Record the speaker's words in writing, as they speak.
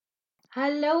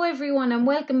Hello, everyone, and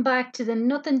welcome back to the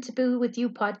Nothing Taboo with You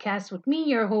podcast with me,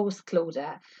 your host,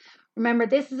 Clodagh. Remember,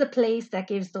 this is a place that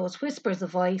gives those whispers a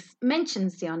voice,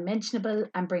 mentions the unmentionable,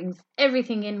 and brings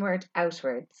everything inward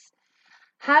outwards.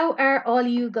 How are all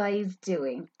you guys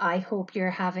doing? I hope you're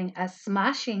having a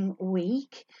smashing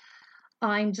week.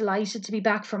 I'm delighted to be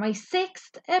back for my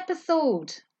sixth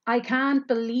episode. I can't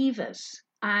believe it.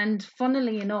 And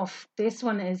funnily enough, this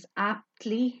one is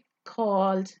aptly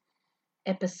called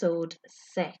episode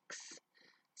 6.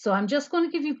 So I'm just going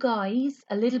to give you guys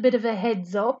a little bit of a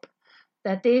heads up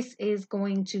that this is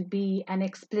going to be an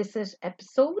explicit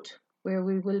episode where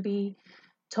we will be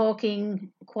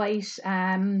talking quite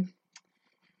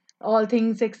all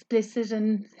things explicit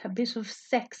and a bit of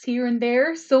sex here and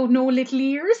there, so no little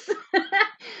ears.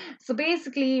 So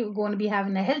basically, we're going to be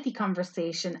having a healthy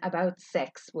conversation about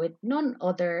sex with none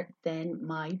other than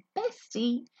my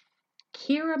bestie,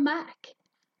 Ciara Mack.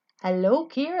 Hello,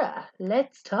 Ciara.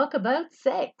 Let's talk about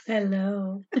sex.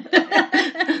 Hello.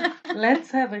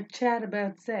 Let's have a chat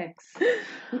about sex.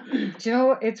 Do you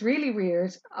know, it's really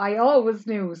weird. I always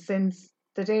knew since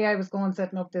the day I was going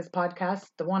setting up this podcast,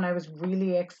 the one I was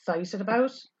really excited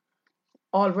about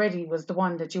already was the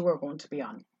one that you were going to be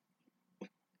on.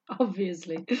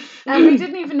 Obviously. And we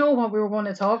didn't even know what we were going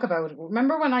to talk about.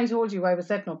 Remember when I told you I was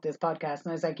setting up this podcast and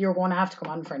I was like, you're going to have to come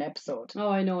on for an episode? Oh,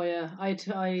 I know, yeah.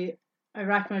 I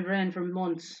racked my brain for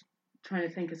months trying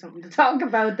to think of something to talk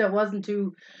about that wasn't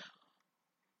too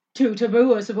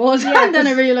taboo, I suppose. Yeah, And then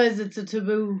I realised it's a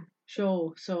taboo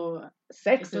show, so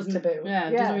sex it is doesn't taboo. Yeah,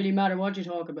 it doesn't really matter what you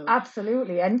talk about.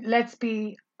 Absolutely. And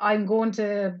I'm going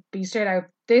to be straight out.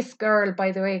 This girl,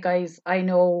 by the way, guys, I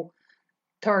know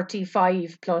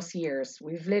 35 plus years.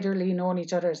 We've literally known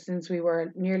each other since we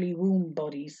were nearly womb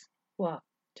buddies. What?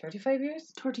 35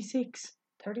 years? 36.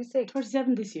 36.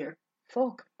 37 this year.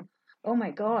 Fuck. Oh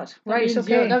my God. That Right, means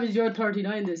okay. that was your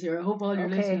 39 this year. I hope all your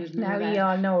listeners know now that. you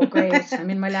all know. Great. I'm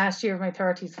in my last year of my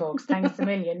 30s, folks. Thanks a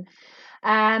million.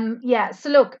 Yeah, so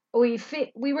look, we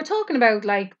were talking about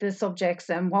like the subjects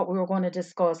and what we were going to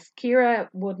discuss. Ciara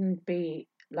wouldn't be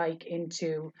like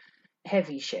into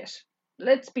heavy shit.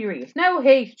 Let's be real. Now,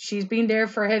 hey, she's been there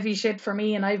for heavy shit for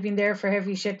me and I've been there for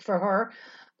heavy shit for her.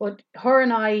 But her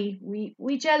and I, we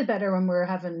gel better when we're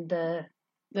having the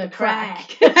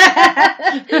crack.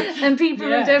 And people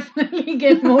will definitely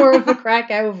get more of a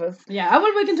crack out of us. Yeah,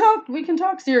 well, we can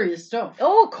talk serious stuff.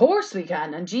 Oh, of course we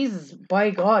can. And Jesus, by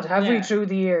God, have we through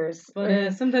the years.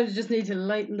 But sometimes you just need to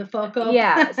lighten the fuck up.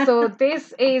 Yeah, so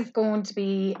this is going to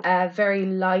be a very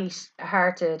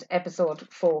light-hearted episode,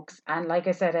 folks. And like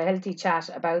I said, a healthy chat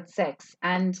about sex.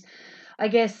 And I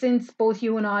guess since both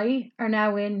you and I are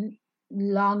now in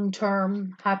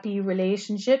long-term happy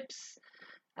relationships,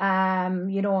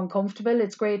 uncomfortable,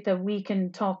 it's great that we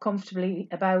can talk comfortably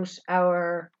about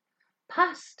our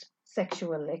past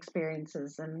sexual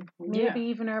experiences and maybe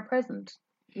even our present,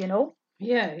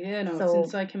 Yeah, So-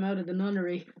 since I came out of the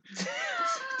nunnery.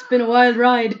 It's been a wild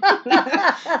ride.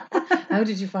 How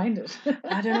did you find it?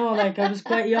 I don't know, like I was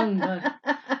quite young, but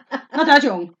not that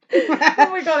young. Oh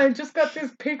my God, I just got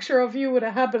this picture of you with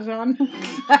a habit on.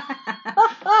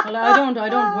 Well, I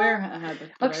don't wear a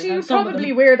habit. but I Actually, have you'd some of probably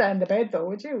them. wear that in the bed though,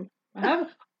 would you? I have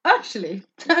actually.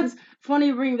 That's funny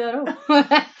you bring that up.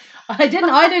 I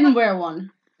didn't wear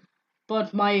one,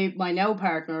 but my now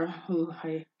partner, who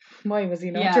I Why was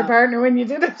he not Yeah. your partner when you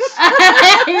did it?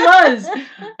 he was.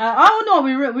 Oh no,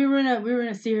 we were in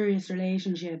a serious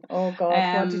relationship. Oh God,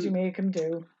 what did you make him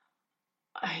do?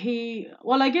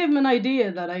 I gave him an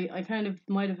idea that I kind of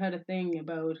might have had a thing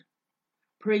about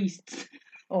priests.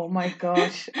 Oh my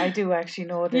gosh, I do actually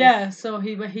know this. Yeah, so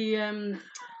he went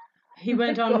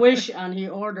on God. Wish and he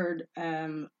ordered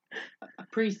a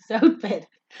priest's outfit.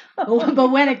 But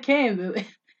when it came,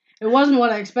 it wasn't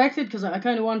what I expected because I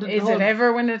kind of wanted. Is it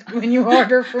ever when you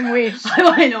order from Wish?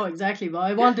 I know exactly, but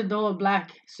I wanted the whole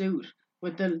black suit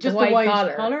with the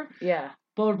white collar. Yeah.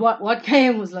 But what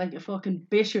came was like a fucking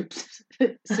bishop's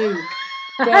suit.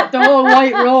 The whole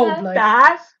white robe, like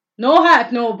That? no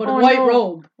hat, no, but a white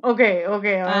robe. Okay, all And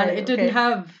right, it didn't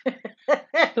have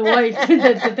the white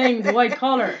the thing, the white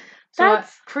collar. So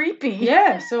That's creepy.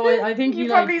 yeah, so I think You he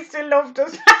probably still loved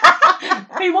it.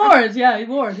 he wore it, yeah, he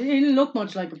wore it. He didn't look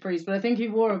much like a priest, but I think he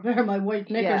wore a pair of my white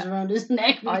knickers around his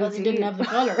neck because he didn't have the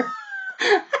collar.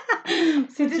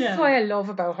 See, this is what I love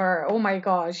about her. Oh my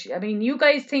gosh. I mean, you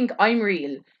guys think I'm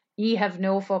real. You have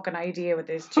no fucking idea with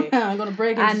this chick. I'm gonna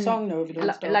break into song now if you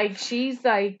don't stop. Like, she's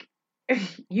like,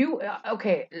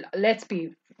 okay, let's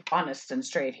be honest and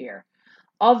straight here.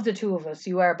 Of the two of us,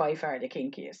 you are by far the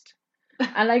kinkiest.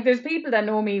 And like, there's people that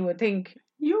know me would think,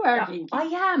 you are kinky. I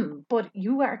am, but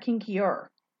you are kinkier.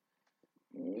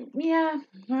 Yeah.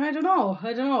 I don't know.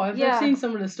 I've Yeah. seen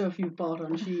some of the stuff you bought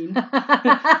on Shein.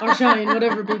 Or Shine,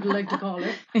 whatever people like to call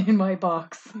it. In my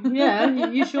box. Yeah,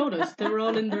 you showed us. They were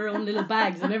all in their own little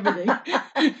bags and everything.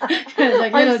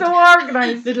 Like I'm so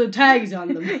organised. little tags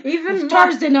on them. Even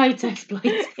Thursday night's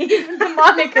exploits. Even the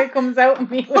Monica comes out at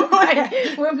me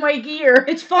with my gear.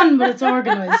 It's fun, but it's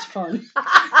organised fun.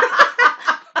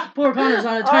 Poor Connor's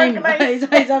on a time.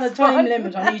 He's on a time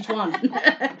limit on each one.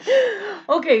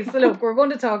 Okay, so look, we're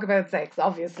going to talk about sex,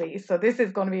 obviously. So this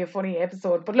is going to be a funny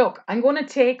episode. But look, I'm going to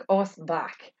take us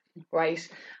back, right?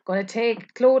 I'm going to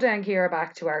take Clodagh and Ciara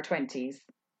back to our 20s.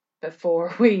 Before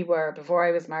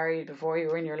I was married, before you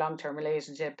were in your long-term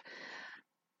relationship.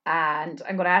 And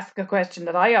I'm going to ask a question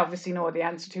that I obviously know the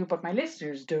answer to, but my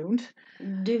listeners don't.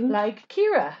 Like,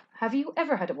 Ciara, have you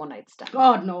ever had a one-night stand?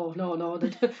 God, no.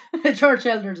 The church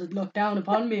elders would look down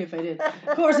upon me if I did.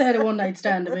 Of course I had a one-night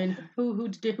stand. I mean, who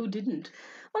didn't?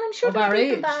 Well, I'm sure there's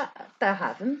people that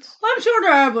haven't. I'm sure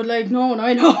there are, but no one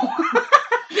I know.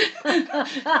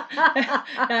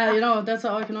 That's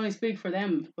all. I can only speak for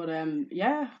them. But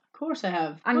yeah, of course I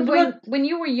have. And when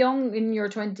you were young in your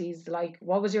 20s, like,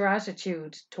 what was your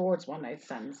attitude towards one-night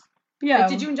stands? Yeah. Like,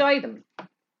 did you enjoy them?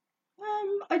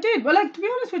 I did. Well, to be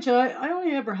honest with you, I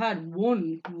only ever had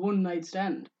one night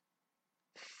stand.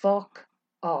 Fuck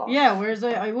off. Yeah, whereas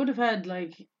I would have had, I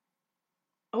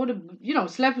would have,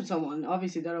 slept with someone,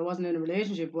 obviously, that I wasn't in a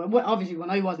relationship with. Well, obviously, when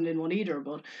I wasn't in one either,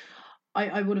 but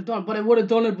I would have done it. But I would have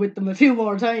done it with them a few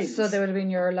more times. So they would have been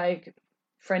your,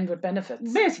 friend with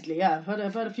benefits? Basically, yeah.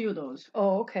 I've had a few of those.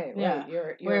 Oh, okay. Yeah. Right.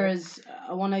 You're... Whereas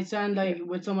a one-night stand,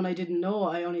 with someone I didn't know,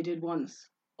 I only did once.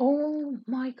 Oh,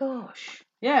 my gosh.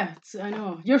 Yeah, I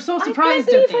know. You're so surprised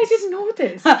I can't at believe this. I didn't know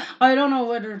this. I don't know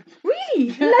whether... Really?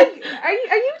 Are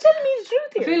you telling me the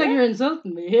truth here? I feel like you're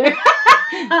insulting me here.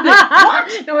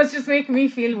 What? No, it's just making me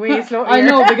feel way slow. I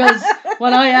know, because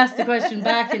when I ask the question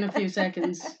back in a few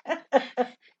seconds,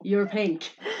 you're pink.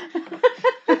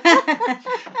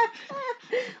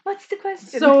 What's the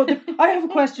question? So, I have a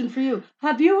question for you.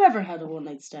 Have you ever had a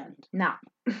one-night stand? No.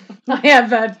 I have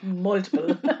had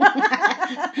multiple.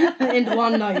 In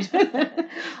one night.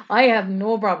 I have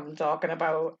no problem talking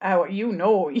about how you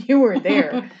were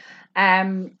there.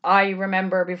 I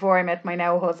remember before I met my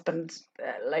now husband,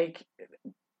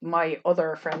 my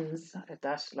other friends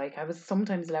that I was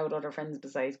sometimes allowed other friends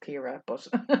besides Ciara, but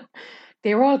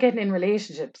they were all getting in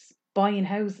relationships, buying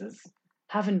houses,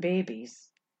 having babies.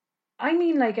 I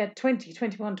mean, at 20,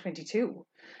 21, 22.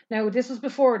 Now, this was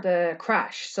before the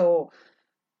crash, so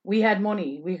we had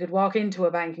money. We could walk into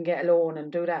a bank and get a loan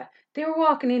and do that. They were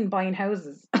walking in buying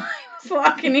houses. I was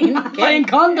walking in buying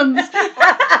condoms.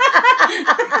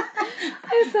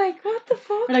 I was like, what the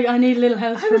fuck? I need a little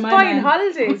house for my man. I was buying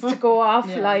holidays to go off,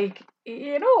 and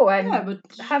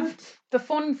have the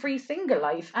fun-free single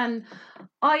life. And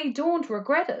I don't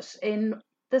regret it in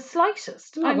the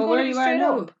slightest. No, but where you are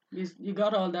now, you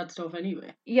got all that stuff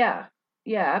anyway. Yeah,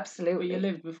 absolutely. But you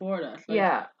lived before that.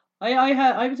 Yeah.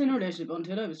 I was in a relationship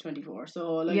until I was 24,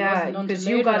 so because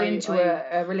you got into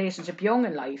a relationship young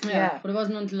in life. Yeah, but it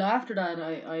wasn't until after that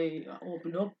I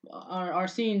opened up or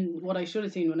seen what I should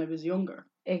have seen when I was younger.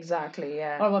 Exactly,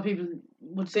 yeah. Or what people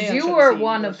would say. Because you were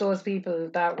one of those people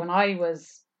that when I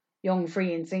was young,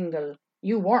 free and single,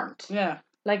 you weren't. Yeah.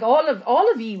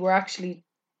 All of you were actually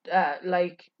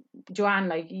Joanne,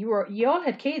 you all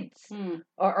had kids.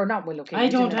 Or not, well, okay. I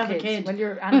don't have a kid. Well,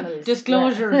 you're animals.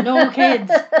 Disclosure, no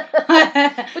kids.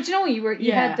 But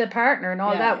you had the partner and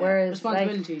all that, whereas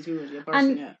responsibility to a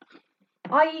person,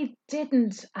 I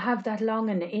didn't have that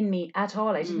longing in me at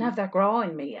all. I didn't have that graw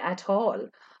in me at all.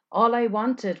 All I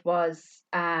wanted was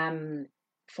fun.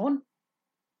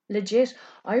 Legit.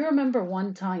 I remember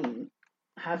one time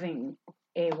having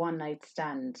a one night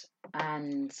stand,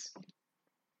 and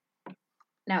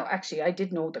now actually I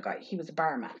did know the guy. He was a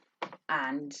barman,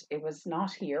 and it was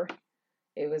not here.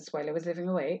 It was while I was living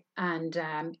away, and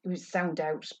he was sound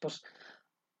out, but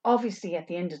obviously at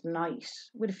the end of the night,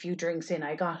 with a few drinks in,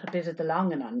 I got a bit of the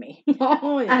longing on me.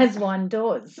 Oh, yeah. As one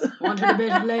does. Wanted a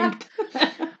bit of length.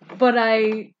 But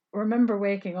I remember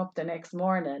waking up the next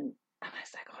morning and I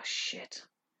was like, oh shit.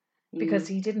 Because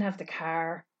he didn't have the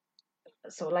car.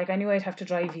 So I knew I'd have to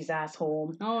drive his ass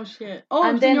home. Oh shit. Oh,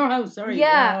 and it was in your house, sorry.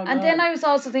 Yeah, and then I was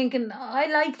also thinking, I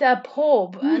like that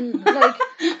pub, and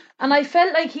and I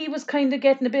felt like he was kind of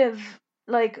getting a bit of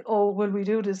oh, will we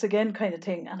do this again kind of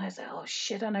thing. And I said, oh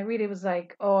shit. And I really was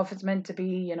like, oh, if it's meant to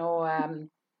be,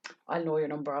 I'll know your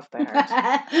number off by heart.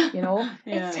 Yeah.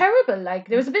 It's terrible.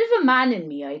 There was a bit of a man in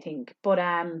me, I think, but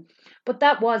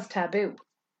that was taboo.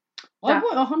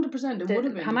 100%. It would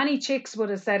have been. How many chicks would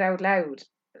have said out loud,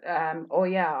 Oh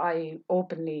yeah, I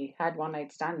openly had one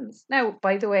night stands. Now,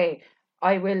 by the way,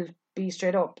 I will be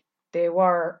straight up. They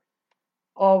were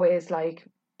always like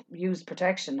use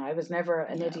protection. I was never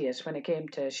an Yeah. idiot when it came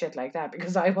to shit like that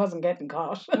because I wasn't getting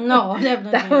caught. No, That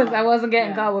definitely was not. I wasn't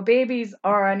getting Yeah. caught with babies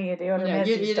or any of the other Yeah,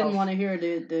 messy you didn't stuff. want to hear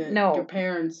your No,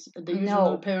 parents, the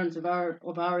usual no, parents of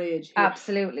our age here.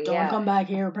 absolutely, Don't yeah. come back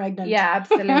here pregnant. Yeah,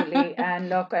 absolutely. And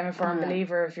look, I'm a firm Yeah.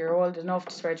 believer if you're old enough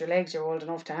to spread your legs, you're old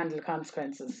enough to handle the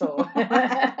consequences. So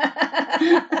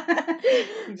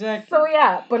Exactly. So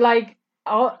yeah, but like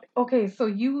oh okay, so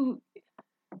you've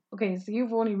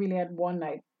only really had one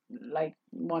night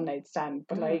stand,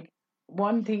 but Mm. like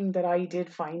one thing that I did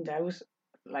find out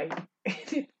like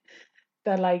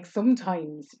that like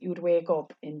sometimes you'd wake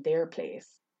up in their place,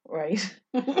 right?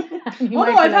 And you Oh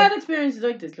no, might be I've had like experiences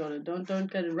like this, Lorna.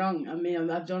 Don't get it wrong. I mean,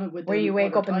 I've done it with where you them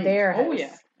wake other up in times. their Oh house.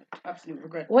 yeah, absolute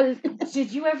regret. Well,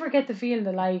 did you ever get the feeling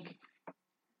that like,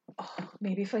 oh,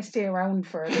 maybe if I stay around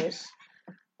for a bit,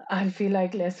 I'll feel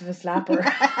like less of a slapper.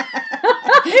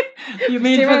 You Stay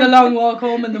mean for the around. long walk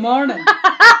home in the morning?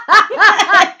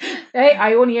 Hey,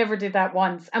 I only ever did that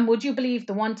once, and would you believe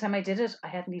the one time I did it, I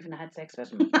hadn't even had sex with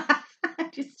him,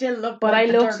 You still look but like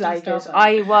I the looked dirty like it. stuff.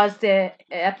 I was the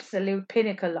absolute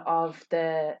pinnacle of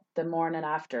the morning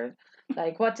after.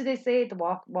 Like, what do they say? The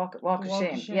walk of Walk of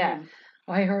shame. Yeah, shame.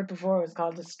 I heard before it was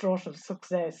called the strut of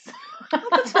success.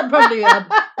 That's probably a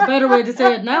better way to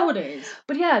say it nowadays.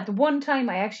 But yeah, the one time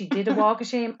I actually did a walk of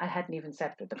shame, I hadn't even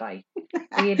slept with the guy.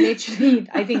 We had literally,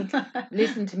 I think,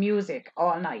 listened to music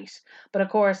all night. But of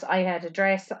course, I had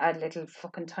a little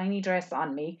fucking tiny dress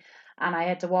on me, and I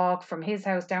had to walk from his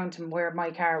house down to where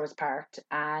my car was parked.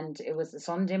 And it was a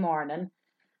Sunday morning,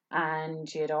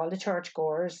 and you had all the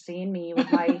churchgoers seeing me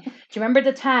with my. Do you remember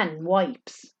the tan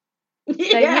wipes?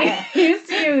 Yeah. That you used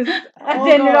to use, and Oh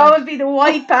then it'd God. always be the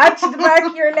white patch at the back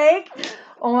of your leg.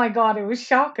 Oh my god, it was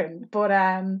shocking, but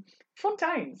fun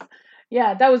times.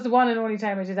 Yeah, that was the one and only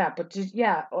time I did that. But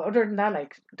yeah, other than that,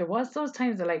 like there was those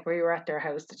times that like where you were at their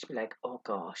house that you'd be like, oh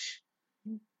gosh,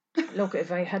 look,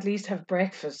 if I at least have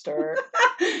breakfast or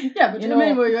Yeah, but you I mean,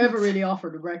 know, were you ever really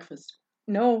offered a breakfast?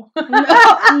 no, No,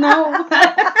 no.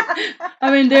 I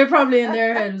mean, they're probably in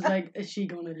their head was like, is she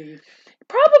gonna leave?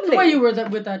 The way probably. you were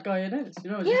with that guy in it, you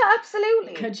know, just Yeah,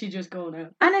 absolutely. can she just go now?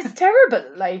 And it's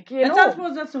terrible, like you And I know.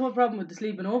 suppose that's the whole problem with the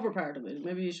sleeping over part of it.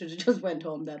 Maybe you should have just went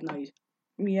home that night.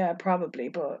 Yeah, probably,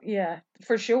 but yeah,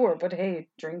 for sure. But hey,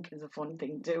 drink is a fun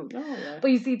thing too. Oh yeah.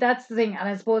 But you see, that's the thing, and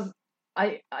I suppose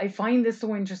I find this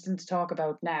so interesting to talk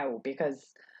about now because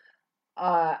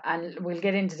and we'll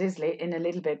get into this in a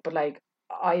little bit, but like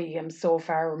I am so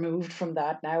far removed from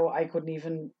that now, I couldn't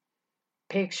even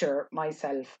picture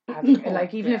myself having No,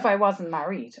 like even if yeah. I wasn't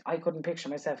married, I couldn't picture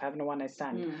myself having a one night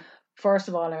stand. Mm. First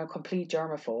of all, I'm a complete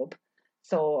germaphobe,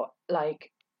 so like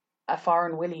a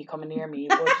foreign willy coming near me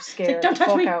would scare Don't the touch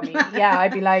fuck me. out of me. Yeah,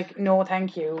 I'd be like, no,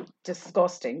 thank you,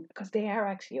 disgusting, because they are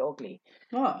actually ugly.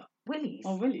 Oh, Willies.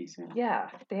 oh, Willies. Yeah. Yeah,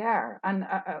 they are. And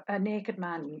a naked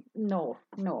man, no,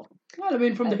 no. Well, I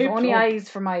mean, from the I've hips only up. eyes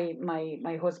for my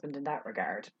husband in that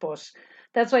regard. But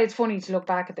that's why it's funny to look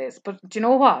back at this. But do you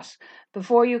know what?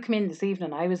 Before you come in this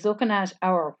evening, I was looking at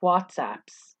our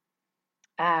WhatsApps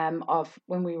of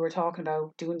when we were talking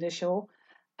about doing this show,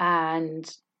 and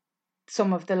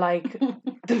some of the like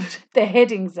the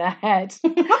headings I had.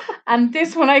 And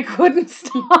this one I couldn't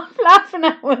stop laughing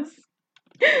at was,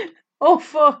 oh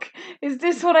fuck, is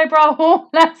this what I brought home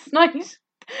last night?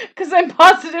 Because I'm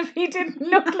positive he didn't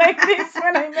look like this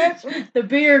when I met him. The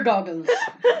beer goggles.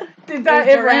 Did that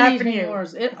Is ever there happen to anything you?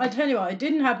 worse? I tell you what, it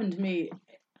didn't happen to me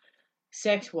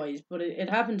sex wise, but it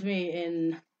happened to me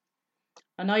in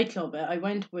a nightclub. I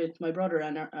went with my brother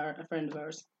and a friend of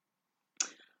ours,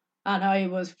 and I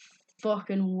was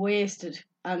fucking wasted.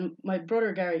 And my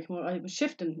brother Gary, I was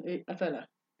shifting a fella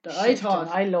that Shifting.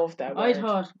 I love that I word.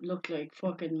 thought looked like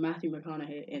fucking Matthew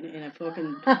McConaughey in a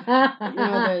fucking you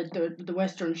know the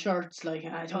western shirts. Like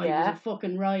I thought he was Yeah. a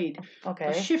fucking ride. I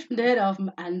was Okay. shifting the head off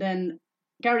him, and then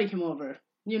Gary came over.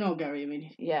 You know Gary. I mean,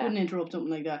 he Yeah. wouldn't interrupt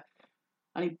something like that.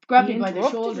 And he grabbed He me by the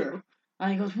interrupted shoulder. you.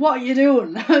 And he goes, "What are you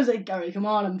doing?" I was like, "Gary, come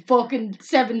on, I'm fucking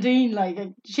 17. Like,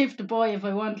 I shift a boy if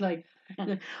I want." Like,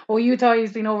 Oh, you thought he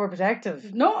was being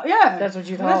overprotective. no, yeah, That's what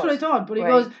you well, that's thought. what I thought. But he Right.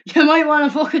 goes, "You might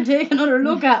want to fucking take another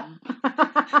look at him."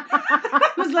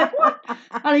 I was like, "What?"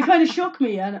 And he kind of shook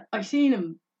me, and I seen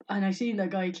him, and I seen that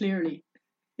guy clearly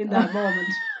in that moment.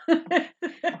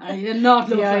 And he did not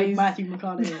The look like eyes. Matthew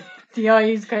McConaughey. The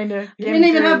eyes kind of. He didn't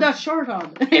even have that shirt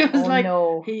on. It was Oh like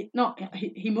no.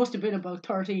 he must have been about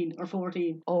 13 or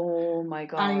 14. Oh my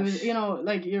gosh. And he was, you know,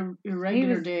 like your He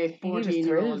regular was. day He was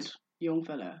 14-year-old. thrilled. young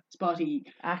fella, spotty,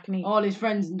 Acne. all his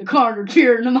friends in the corner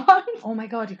cheering him on. Oh my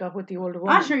God, he got with the older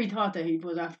woman. Asher, he thought that he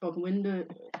was after fucking win the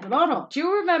lotto. Do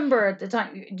you remember at the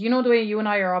time? Do you know the way you and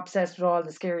I are obsessed with all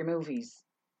the scary movies?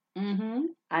 Mm-hmm.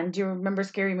 And do you remember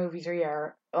scary movies where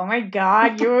you're, oh my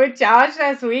God, you were with Josh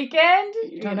last weekend? Do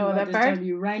you know that part? Time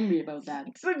you rang me about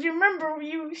that. So do you remember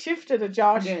you shifted a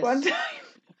Josh one time?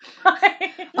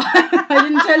 I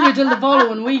didn't tell you till the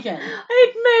following weekend.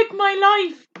 It made my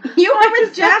life. You were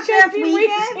with Josh last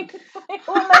weekend?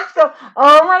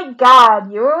 Oh my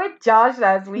God, you were with Josh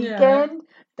last weekend? Yeah.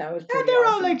 That was Yeah, pretty they're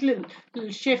awesome. all like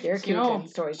little shifts, They're cute little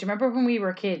stories. Do you remember when we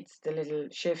were kids, the little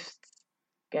shifts,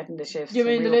 getting the shifts? You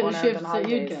mean we the little shifts that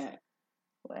you'd get?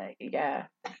 Well, yeah.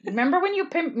 Remember when you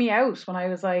pimped me out when I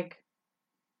was like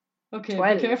Okay,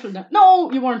 12? Be careful now.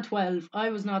 No, you weren't 12. I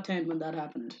was not 10 when that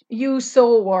happened. You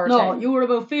so were 10. No, you were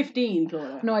about 15,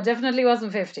 Clodagh. No, I definitely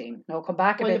wasn't 15. No, come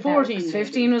back a bit 14 now.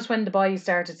 15 was when the boys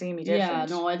started seeing me different.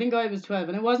 Yeah, no, I think I was 12.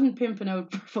 And I wasn't pimping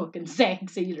out for fucking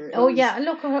sex either. Yeah,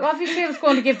 look, obviously I was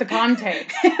going to give the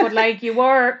context. But like, you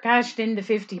were cashed in the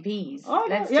 50p's. Oh,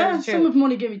 yeah, some of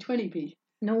money gave me 20p.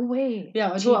 No way.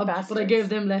 Yeah, but I gave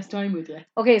them less time with you.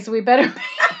 Okay, so we better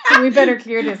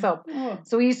clear this up. Oh.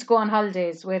 So we used to go on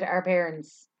holidays with our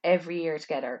parents every year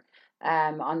together.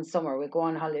 On summer we'd go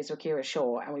on holidays with Ciara's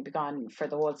show, and we'd be gone for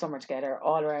the whole summer together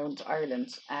all around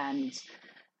Ireland. And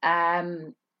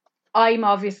I'm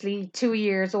obviously 2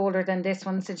 years older than this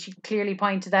one, since she clearly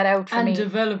pointed that out for me. And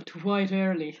developed quite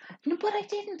early. No, but I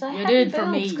didn't. You did for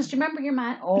me. Because do you remember your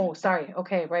man? Oh, sorry.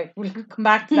 Okay, right. We'll come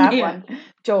back to that one.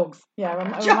 Jugs. Yeah,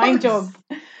 remind Jugs.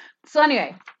 So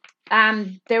anyway,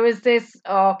 there was this,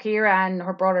 Ciara and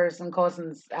her brothers and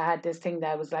cousins had this thing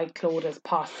that was like Clodagh's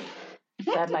posse.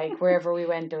 That like wherever we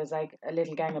went, there was like a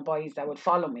little gang of boys that would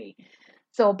follow me.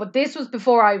 So, but this was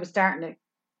before I was starting to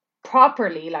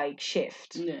properly like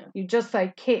shift. Yeah. You just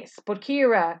like kiss. But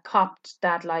Ciara copped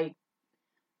that like,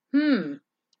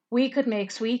 we could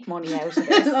make sweet money out of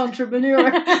this.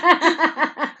 Entrepreneur.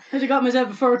 I just got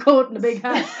myself a fur coat and a big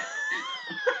hat.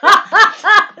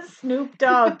 Snoop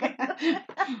Dogg.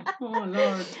 Oh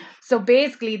Lord. So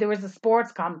basically there was a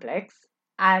sports complex,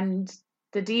 and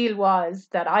the deal was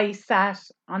that I sat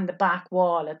on the back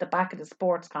wall at the back of the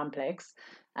sports complex,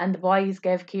 and the boys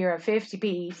gave Ciara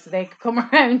 50p so they could come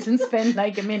around and spend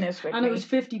like a minute with me. And it was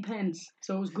 50 pence,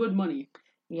 so it was good money.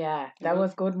 Yeah, that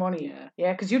was good money.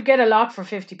 Yeah, because you'd get a lot for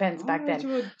 50 pence back then.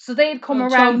 Would. So they'd come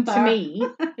around to me.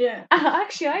 Yeah.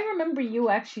 Actually, I remember you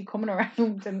actually coming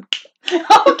around and...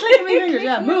 Clicking me fingers,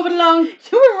 yeah. Move it along. You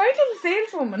were right little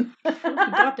saleswoman. You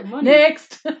got the money.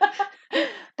 Next.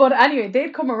 But anyway,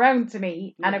 they'd come around to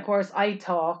me, and of course I'd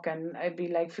talk and I'd be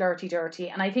like flirty dirty,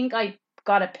 and I think I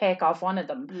got a peck off one of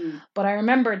them. But I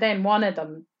remember then one of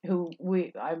them, who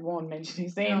I won't mention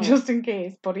his name just in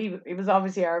case, but he was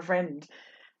obviously our friend.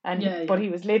 And but he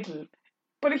was little.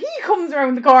 But he comes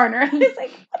around the corner and he's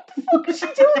like, what the fuck is she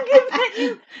doing giving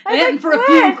you? Heading for a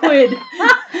few quid.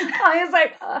 I was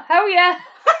like, how ya?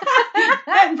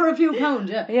 Heading for a few pounds,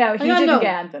 yeah. Yeah, he didn't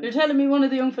get anything. You're telling me one of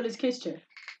the young fellas kissed you?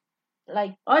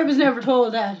 Like, I was never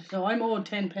told that, so I'm owed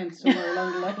 10 pence somewhere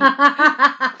along the line.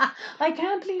 I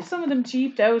can't believe some of them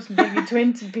cheaped out and gave you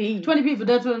 20p. 20p, but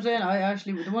that's what I'm saying. I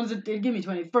actually, the ones that did give me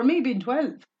 20, for me being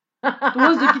 12. The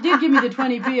ones that did give me the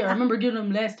 20p, I remember giving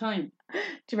them less time. Do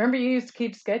you remember you used to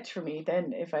keep sketch for me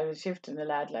then if I was shifting a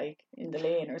lad like in the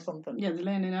lane or something? Yeah, the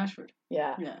lane in Ashford.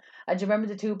 Yeah. And do you remember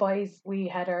the two boys we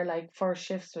had our like first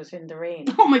shifts was in the rain?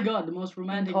 Oh my God, the most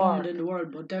romantic moment in the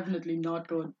world, but definitely not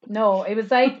good. No, it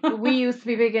was like we used to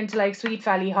be big into like Sweet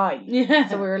Valley High. Yeah.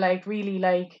 So we were like really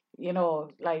like, you know,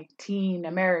 like teen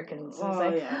Americans. It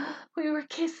was we were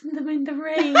kissing them in the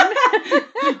rain.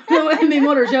 And my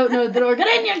mother shouting out the door, get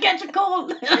in, you'll get your cold.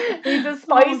 The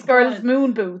Spice Girls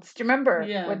moon boots. Do you remember?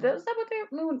 Yeah. Was that what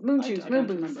they were? Moon shoes, moon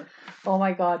boots. Remember. Oh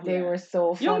my God, they were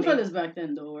so funny. Young fellas back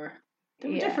then though were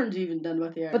different even than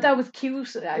what they are. But that was cute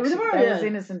actually. That was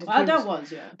innocent and cute. That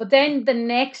was, yeah. But then the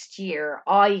next year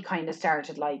I kind of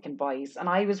started liking boys, and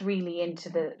I was really into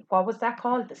the, what was that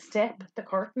called? The step, the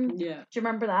curtain? Yeah. Do you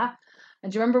remember that?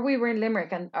 And do you remember we were in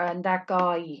Limerick and that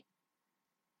guy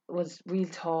was real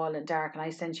tall and dark, and I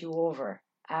sent you over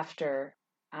after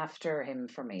him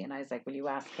for me, and I was like, will you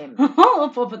ask him?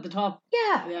 up at the top.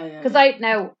 Yeah. Because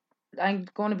I'm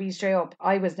going to be straight up,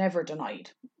 I was never denied.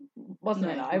 Wasn't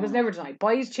it? I was never denied.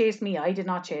 Boys chased me, I did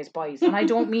not chase boys. And I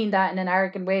don't mean that in an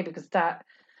arrogant way, because that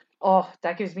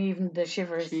gives me even the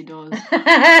shivers. She does.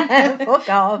 Fuck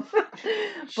off.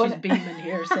 She's beaming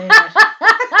here saying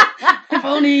that. If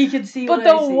only you could see what I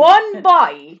see. But the one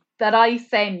boy that I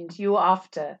send you off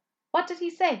to, what did he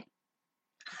say?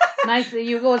 Nicely,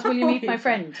 you goes, will you meet my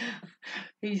friend?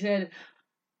 He said,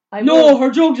 No, her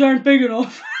jugs aren't big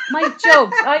enough. My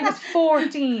jugs. I was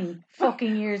 14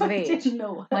 fucking years of I age. didn't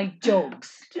know. My jugs.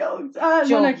 Jugs.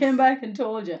 When I came back and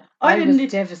told you. I didn't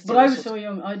was devastated. But I was so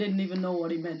young, I didn't even know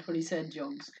what he meant when he said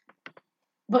jugs.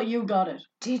 But you got it.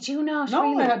 Did you not? No,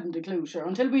 really? I hadn't a clue, sure.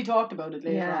 Until we talked about it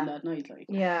later on that night. Like.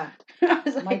 Yeah. I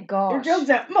was like, my gosh. Your jugs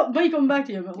out. May come back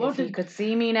to you. What if you could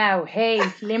see me now. Hey,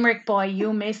 Limerick boy,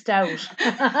 you missed out.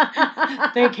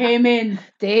 They came in.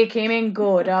 They came in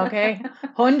good, okay?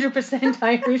 100%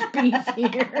 Irish beef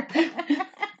here.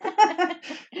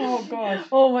 Oh gosh.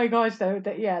 Oh my gosh,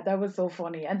 that was so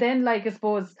funny. And then like I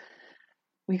suppose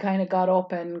we kind of got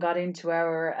up and got into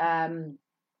our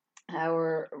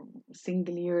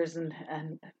single years and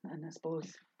I suppose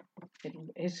it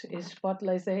what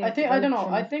will I say? I don't know.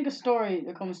 I think a story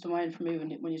that comes to mind for me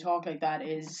when you talk like that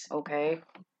is okay.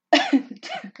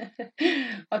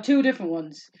 Two different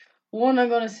ones. One I'm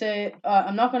gonna say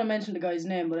I'm not gonna mention the guy's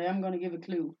name, but I am gonna give a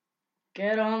clue.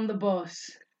 Get on the bus.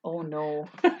 Oh no.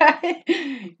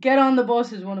 Get on the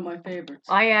bus is one of my favourites.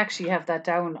 I actually have that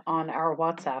down on our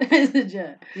WhatsApp. Is it,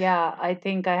 yeah? Yeah, I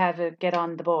think I have it. Get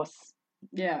on the bus.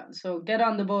 Yeah, so get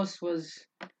on the bus was.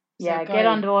 Yeah, get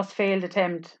on the bus, failed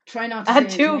attempt. Try not to say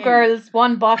his two name. girls,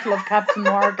 one bottle of Captain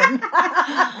Morgan.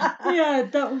 Yeah,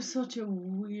 that was such a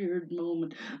weird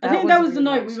moment. I think that was the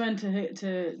night we went to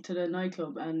the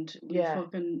nightclub and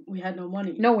we had no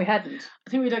money. No, we hadn't. I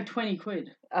think we had like 20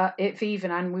 quid. If even,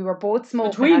 and we were both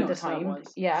smoking between at the us, time. That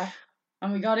was. Yeah.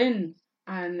 And we got in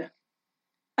and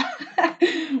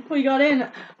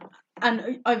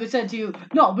and I would say to you,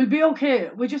 no, we'll be okay.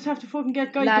 We just have to fucking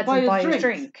get guys Lads to buy us a drinks.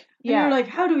 drink. Yeah. And you're like,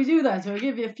 how do we do that? So I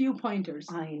give you a few pointers.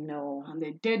 I know. And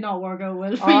they did not work out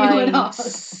well for you at all. I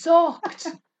sucked.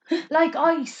 Like,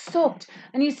 I sucked.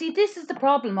 And you see, this is the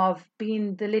problem of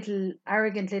being the little,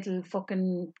 arrogant little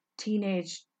fucking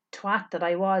teenage twat that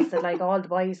I was, that like all the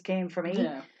boys came for me.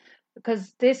 Yeah.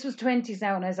 Because this was 20s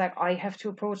now, and I was like, I have to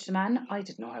approach the man. I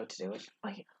didn't know how to do it.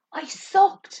 I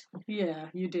sucked. Yeah,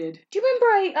 you did. Do you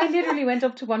remember I literally went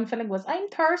up to one fella and was, I'm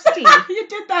thirsty. You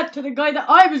did that to the guy that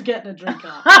I was getting a drink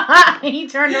off. He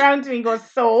turned around to me and goes,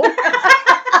 so?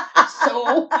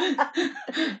 So?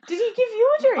 Did he give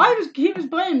you a drink? He was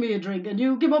buying me a drink and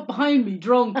you came up behind me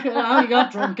drunk. And I only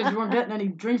got drunk because you weren't getting any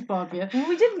drinks bought for you. Well,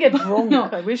 we didn't get drunk. No,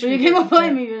 I wish you came up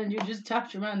behind me and you just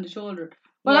tapped your man on the shoulder.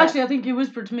 Well, actually, I think you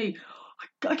whispered to me,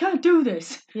 I can't do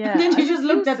this. Yeah, and then you just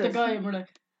looked at the guy and were like,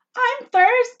 I'm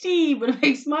thirsty, with a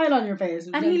big smile on your face.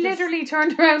 And he literally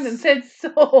turned around and said, so.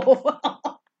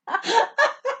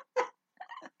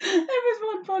 It was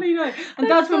one funny night. And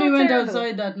that's when we went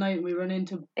outside that night and we ran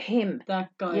into him.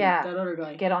 That guy. Yeah. That other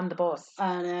guy. Get on the bus.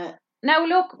 And now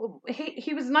look,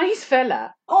 he was a nice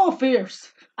fella. Oh, fierce.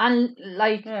 And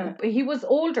like he was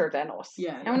older than us.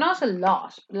 Yeah. Now not a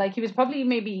lot. Like he was probably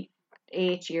maybe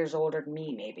 8 years older than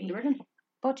me, maybe. You reckon?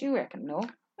 What you reckon? No.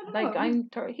 Like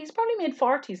he's probably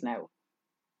mid-40s now.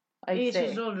 I'd 8 say.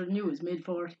 years older than you is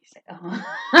mid-40s.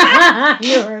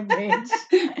 You're a bitch.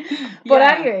 But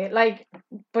anyway, like,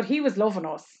 but he was loving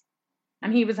us,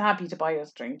 and he was happy to buy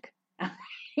us drink.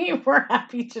 We were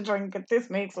happy to drink it. This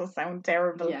makes us sound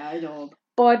terrible. Yeah, I know.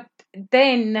 But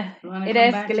then it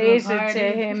escalated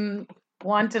to him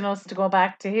wanting us to go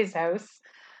back to his house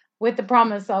with the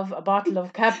promise of a bottle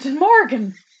of Captain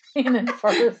Morgan in it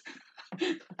first.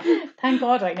 Thank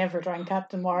God I never drank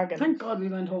Captain Morgan. Thank God we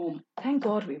went home. Thank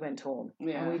God we went home.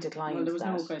 Yeah. And we declined. Well, there was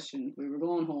no question. We were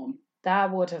going home. That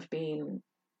would have been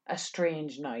a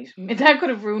strange night. That could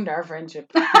have ruined our friendship.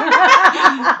 Which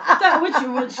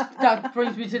that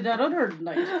brings me to that other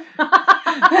night.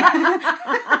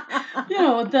 You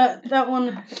know, that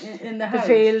one in the house. The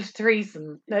failed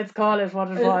threesome. Let's call it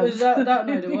what it was. That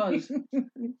night it was.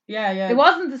 Yeah. It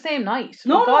wasn't the same night.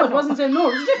 No, it wasn't the same. No,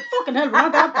 it was just fucking hell. We're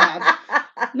not that bad.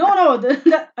 No.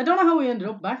 I don't know how we ended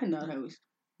up back in that house.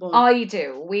 But I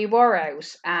do. We were out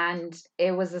and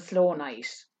it was a slow night.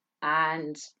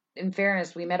 And in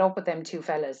fairness, we met up with them two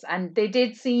fellas and they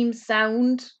did seem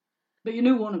sound. But you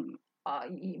knew one of them.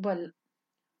 Well,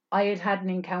 I had an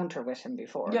encounter with him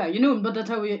before. Yeah, you knew him, but that's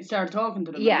how we started talking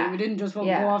to them. Yeah. We didn't just go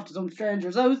off to some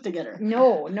stranger's house together.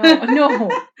 No.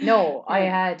 Yeah. I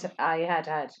had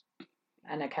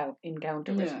an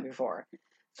encounter with him before.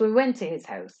 So we went to his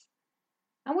house.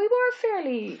 And we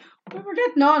were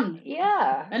getting on.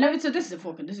 Yeah. And I would say this is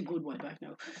a good one back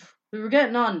now. We were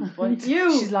getting on, but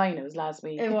you... She's lying, it was last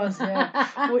week. It was, yeah.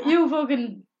 But you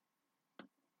fucking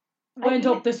went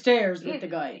up the stairs with the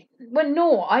guy. Well,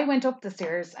 no, I went up the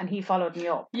stairs and he followed me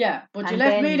up. Yeah, but you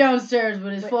left me downstairs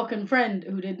with his fucking friend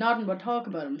who did nothing but talk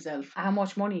about himself. How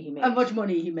much money he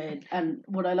made. And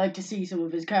would I like to see some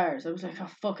of his cars. I was like, oh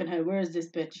fucking hell, where is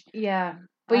this bitch? Yeah.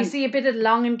 But you see, a bit of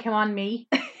longing came on me.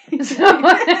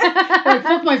 Right,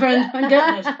 fuck my friend, I'm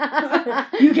getting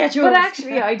it. You get yours. But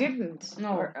actually, I didn't.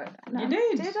 No. No. You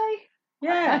did. Did I?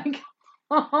 Yeah.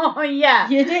 Oh yeah.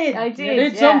 You did. I You did.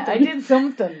 did Yeah, something. I did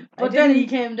something. But then he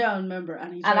came down, remember,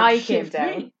 and he tried and I to came shift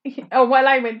down. me. Oh well,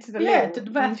 I went to the Yeah, loo. to the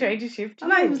He bathroom. tried to shift And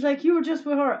you. I was like, you were just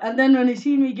with her. And then when he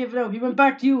seen me give it out, he went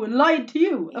back to you and lied to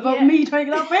you about Yeah. me trying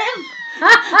it off him.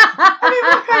 I mean,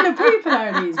 what kind of people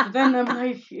are these? But then I'm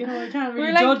like, you know, I can't really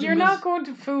We're like, judge you're him. not going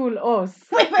to fool us.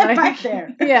 We went Like, back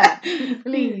there. Yeah,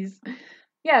 please.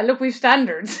 Yeah, look, we've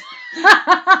standards.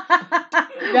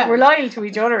 Yeah. We're loyal to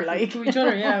each other, like. To each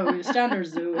other, yeah. We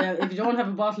standards do. Yeah, if you don't have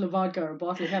a bottle of vodka or a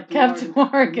bottle of Captain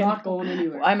Morgan, Morgan. you're not going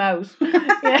anywhere. I'm out.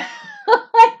 Yeah.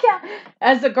 I can't.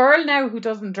 As a girl now who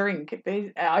doesn't drink,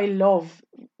 I love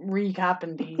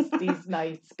recapping these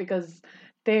nights because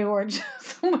they were just,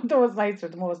 some of those nights were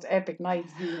the most epic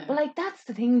nights. Yeah. But like that's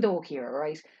the thing though, Ciara,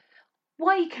 right?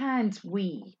 Why can't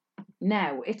we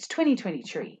now? It's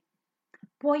 2023.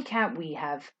 Why can't we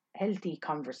have healthy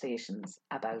conversations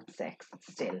about sex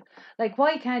still? Like,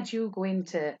 why can't you go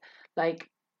into like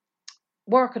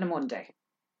work on a Monday?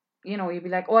 You know, you'd be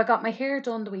like, oh, I got my hair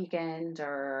done the weekend,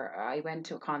 or I went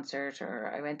to a concert,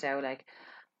 or I went out, and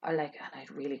I had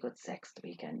really good sex the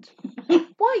weekend.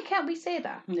 Why can't we say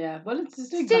that? Yeah, well, it's a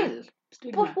Still.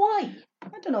 But why? I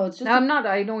don't know. It's just. Now,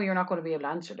 I know you're not going to be able to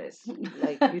answer this.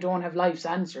 Like, you don't have life's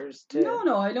answers to.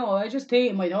 No, I know. I just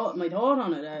think my thought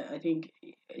on it. I think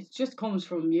it just comes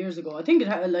from years ago. I think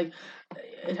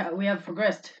we have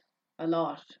progressed a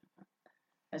lot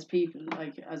as people,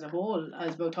 like as a whole,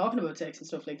 as about talking about sex and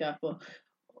stuff like that. But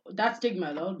that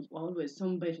stigma will always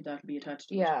some bit of that will be attached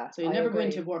to Yeah, it. So you I never go agree.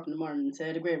 into work in the morning and say I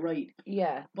had a great ride.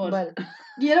 Yeah, But well,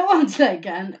 you know what it's like,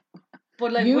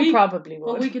 but like you probably would.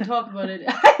 But we can talk about it.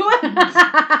 I wouldn't.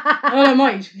 Well, I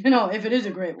might. You know, if it is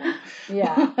a great one.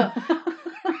 Yeah.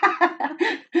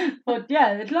 But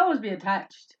yeah, it'll always be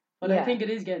attached. But Yeah. I think it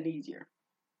is getting easier.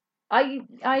 I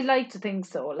like to think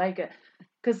so, like,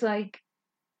 because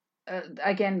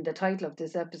again, the title of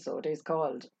this episode is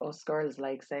called "Us Girls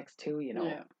Like Sex Too." You know,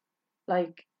 Yeah.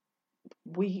 like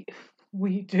we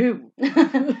do.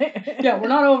 Yeah, we're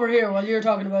not over here while you're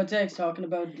talking about sex, talking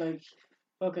about like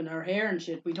fucking our hair and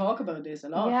shit. We talk about this a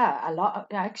lot. Yeah, a lot.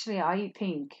 Actually, I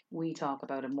think we talk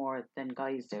about it more than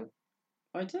guys do.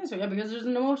 I'd say so. Yeah, because there's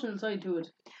an emotional side to it.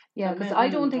 Yeah, that because men- I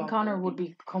women don't think talk Connor about. would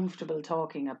be comfortable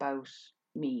talking about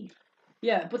me.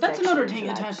 Yeah, but that's Sexually another thing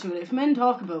to attached to it. If men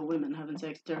talk about women having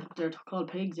sex, they're called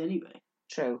pigs anyway.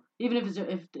 True. Even if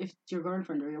it's your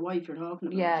girlfriend or your wife you're talking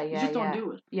about, Yeah, you yeah, just don't yeah.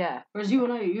 do it. Yeah. Whereas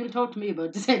you'll talk to me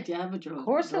about the sex you have with your husband. Of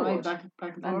course I right? would. Back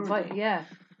and And forward. yeah.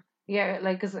 Yeah,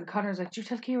 like, because Connor's like, do you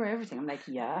tell Ciara everything? I'm like,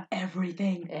 yeah.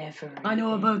 Everything. Everything. I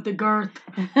know about the girth.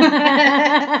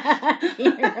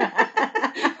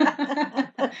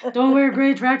 Don't wear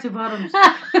grey tracksuit bottoms.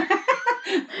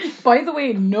 By the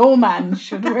way, no man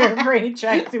should wear grey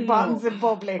tracksuit bottoms in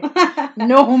public.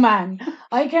 No man.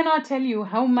 I cannot tell you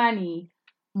how many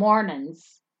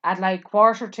mornings at like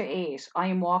 7:45 I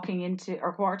am walking into,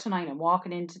 or 8:45 I'm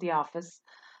walking into the office,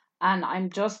 and I'm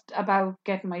just about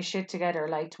getting my shit together,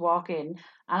 like to walk in,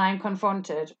 and I'm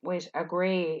confronted with a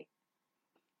grey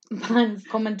man's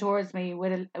coming towards me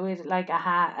with like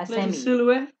a Little semi,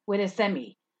 silhouette. with a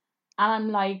semi, and I'm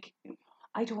like,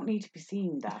 I don't need to be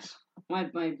seeing that. My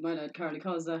lad Carly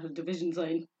calls that a division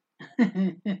sign.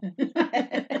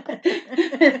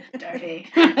 Dirty.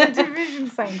 Division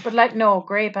sign, but like, no,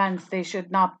 grey pants, they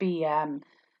should not be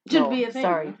Shouldn't be a thing.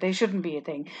 Sorry, they shouldn't be a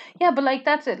thing. Yeah, but like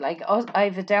that's it. Like us,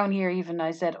 I've it down here. Even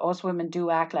I said us women do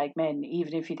act like men,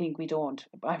 even if you think we don't.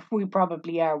 We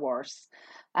probably are worse.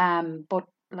 But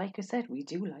like I said, we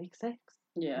do like sex.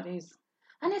 Yeah. It is,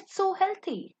 and it's so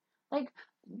healthy. Like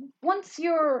once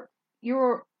you're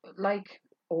like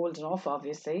old enough,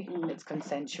 obviously, it's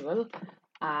consensual,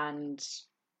 and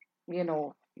you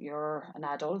know you're an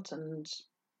adult, and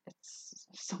it's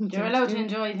something You're allowed to to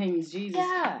enjoy things, Jesus.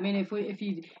 Yeah. I mean, if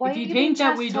you Why think being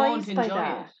that we don't chastised by enjoy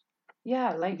that? it,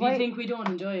 Yeah, like if why? you think we don't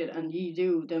enjoy it and you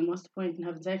do, then what's the point in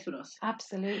having sex with us?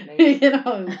 Absolutely. You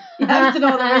know, you have to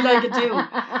know that we like it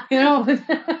too. You know,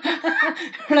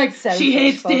 we're like, she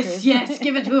hates this. fuckers. Yes,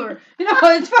 give it to her. You know,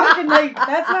 it's fucking like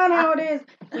that's not how it is.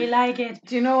 We like it.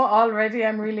 Do you know already?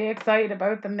 I'm really excited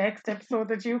about the next episode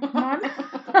that you come on.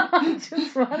 I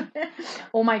just want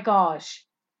Oh my gosh,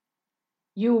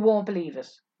 you won't believe it.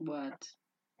 What?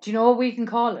 Do you know what we can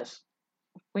call it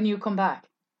when you come back?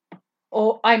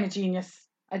 Oh, I'm a genius.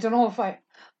 I don't know if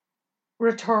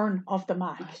Return of the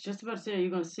Mac. I was just about to say, are you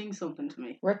going to sing something to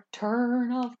me?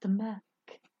 Return of the Mac.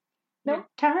 No.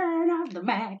 Return of the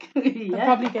Mac. I'll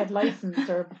probably get licensed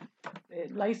or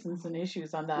licensing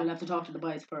issues on that. We'll have to talk to the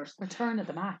boys first. Return of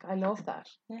the Mac. I love that.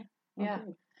 Yeah. Yeah.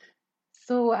 Okay.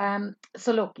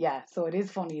 So look, yeah, so it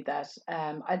is funny that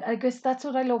I guess that's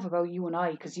what I love about you and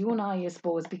I, because you and I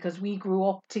suppose, because we grew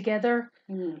up together,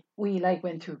 we like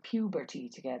went through puberty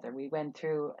together. We went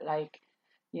through like,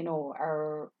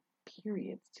 our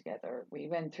periods together. We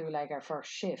went through like our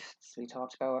first shifts. We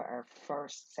talked about our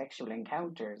first sexual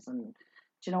encounters and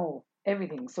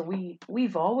everything. So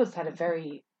we've always had a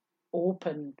very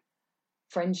open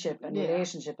friendship and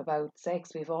relationship about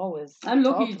sex. We've always I'm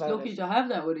talked lucky about it. to have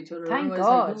that with each other. Thank Otherwise,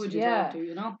 God, like, who would you yeah. talk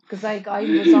to, Because like I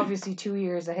was obviously 2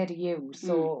 years ahead of you,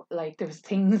 so like there was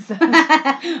things that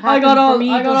I got all the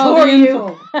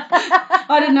info.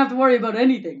 I didn't have to worry about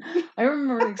anything. I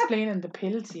remember explaining the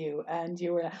pill to you, and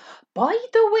you were like, by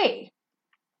the way,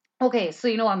 okay, so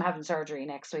I'm having surgery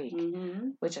next week,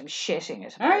 which I'm shitting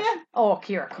it about. Are you? Oh,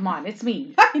 Ciara, come on, it's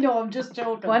me. I know, I'm just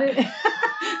joking.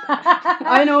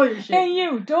 I know you're shitting. Hey,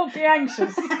 you, don't be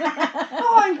anxious.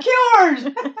 Oh, I'm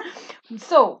cured.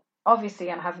 So, obviously,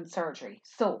 I'm having surgery.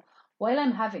 So, while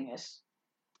I'm having it,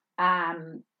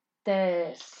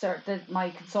 my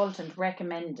consultant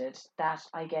recommended that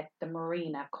I get the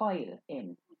Marina coil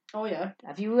in. Oh yeah.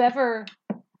 Have you ever?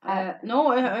 No,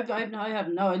 I haven't.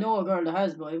 No, I know a girl that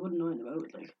has, but I wouldn't know anything about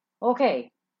it. Like.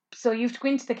 Okay, so you have to go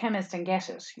into the chemist and get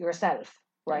it yourself,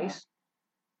 right?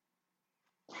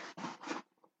 Yeah.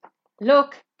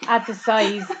 Look at the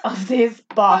size of this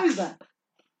box. How is that?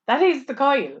 That is the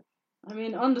coil. I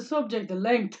mean, on the subject of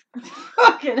length.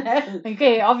 Fucking hell.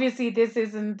 Okay, obviously this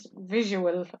isn't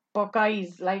visual, but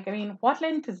guys, like, I mean, what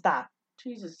length is that?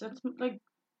 Jesus, that's like...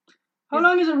 How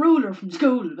long is a ruler from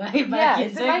school? Yeah,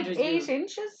 is it like 8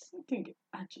 inches? I think...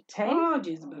 10? Oh,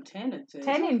 jeez, about 10, I'd say.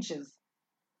 10 inches.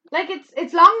 Like,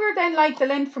 it's longer than, like, the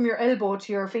length from your elbow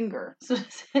to your finger. So the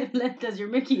same length as your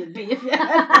Mickey would be if you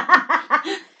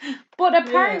had. But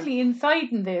apparently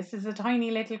inside in this is a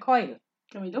tiny little coil.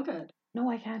 Can we look at it?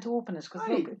 No, I can't open it because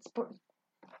look,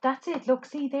 that's it. Look,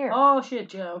 see there. Oh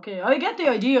shit! Yeah, okay. I get the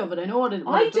idea of it. I know what it.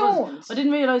 I don't. Does. I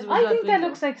didn't realize it was. I think that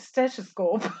looks like a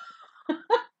stethoscope.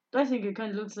 I think it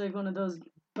kind of looks like one of those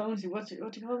bouncy. What you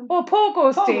call them? Oh,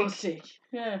 pogo stick.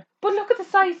 Yeah. But look at the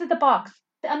size of the box.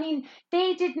 I mean,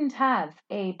 they didn't have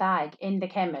a bag in the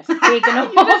chemist big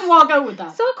enough. You didn't walk out with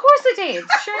that. So of course I did.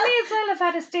 Sure, may as well have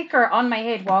had a sticker on my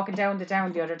head walking down the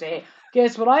town the other day.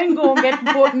 Guess what I'm going to get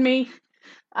putting me?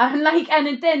 And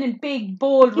then in big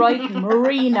bold writing,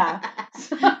 Marina.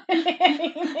 So,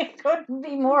 it couldn't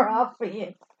be more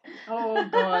obvious. Oh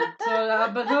God! So,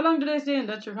 but how long do they stay in?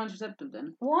 That's your contraceptive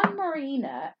then. One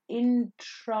Marina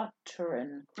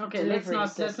intrauterine. Okay, let's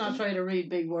not try to read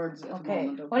big words. At the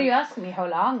moment, okay. What are you asking me? How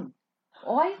long?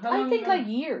 Oh, I think like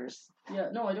years. Yeah,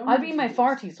 no, I don't. I'll be in my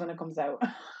 40s when it comes out.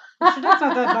 Sure, that's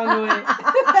not that long away.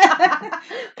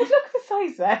 But look at the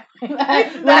size there.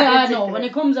 No, when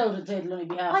it comes out, it'll only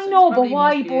be half. I know, but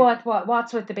why?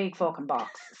 What's with the big fucking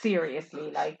box? Seriously,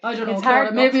 like I don't know. It's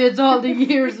hard. Maybe it's all the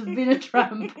years of being a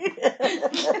tramp.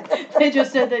 They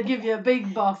just said they'd give you a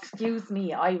big box. Excuse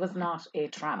me, I was not a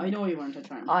tramp. I know you weren't a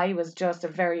tramp. I was just a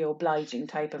very obliging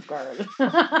type of girl.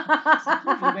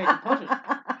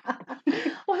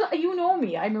 Well, you know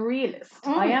me. I'm a realist.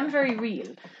 I am very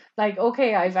real. Like,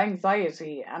 okay, I have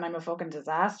anxiety and I'm a fucking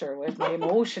disaster with my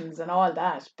emotions and all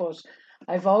that, but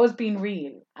I've always been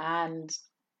real, and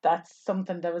that's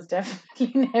something that was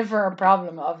definitely never a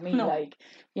problem of me. No. Like,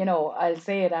 I'll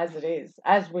say it as it is,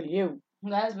 as will you.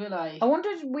 As will I. I wonder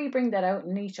if we bring that out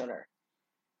in each other.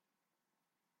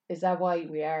 Is that why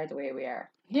we are the way we are?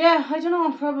 Yeah, I don't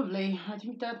know, probably. I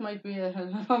think that might be a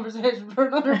conversation for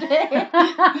another day.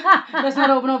 Let's not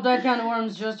open up that can of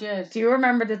worms just yet. Do you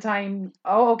remember the time?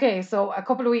 Oh, okay. So a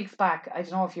couple of weeks back, I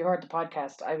don't know if you heard the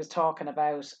podcast, I was talking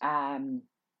about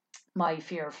my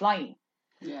fear of flying.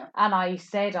 Yeah. And I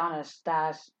said on it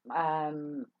that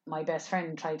my best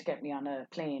friend tried to get me on a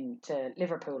plane to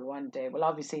Liverpool one day. Well,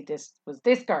 obviously this was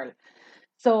this girl.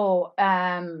 So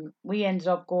we ended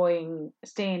up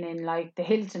staying in like the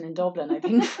Hilton in Dublin, I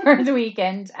think, for the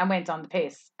weekend, and went on the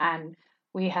piss. And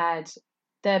we had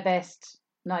the best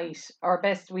night or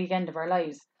best weekend of our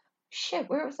lives. Shit,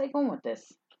 where was I going with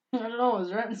this? I don't know. Was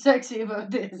there anything sexy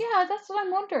about this? Yeah, that's what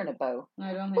I'm wondering about.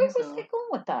 I don't think where so. Where was I going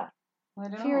with that? I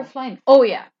don't Fear know. of flying. Oh,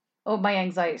 yeah. Oh, my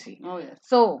anxiety. Oh, yeah.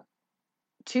 So,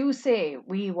 to say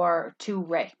we were two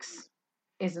wrecks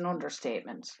is an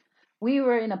understatement. We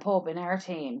were in a pub in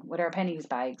Artane with our pennies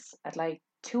bags at like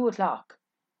 2:00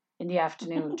 in the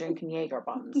afternoon drinking Jaeger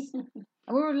bombs. And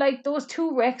we were like those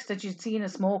two wrecks that you'd see in a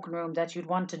smoking room that you'd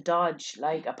want to dodge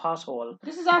like a pothole.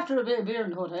 This is after a bit of beer in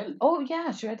the hotel. Oh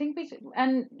yeah, sure. I think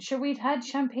we'd had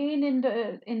champagne in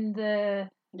the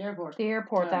The airport. The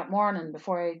airport Yeah. that morning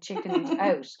before I chickened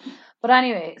out. But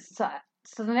anyway, so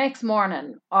the next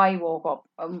morning I woke up.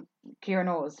 Kira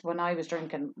knows when I was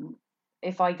drinking,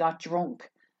 if I got drunk,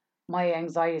 my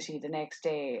anxiety the next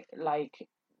day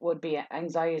would be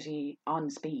anxiety on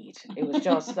speed. It was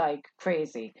just like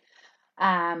crazy.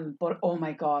 But oh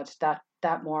my god,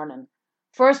 that morning.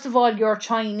 First of all, your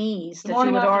Chinese The that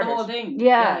you morning had after the ordered. whole thing.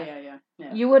 Yeah.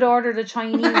 Yeah. You had ordered a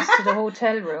Chinese to the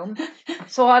hotel room,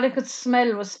 so all I could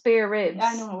smell was spare ribs.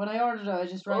 I know. When I ordered it, I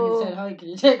just rang and said, "Hi, can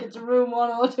you take it to room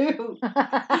 102?"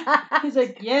 He's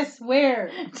like, "Yes,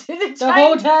 where?" To The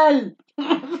hotel.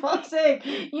 For fuck's sake.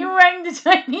 You rang the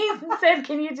Chinese and said,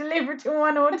 "Can you deliver to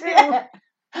 102?" Yeah.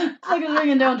 It's like I was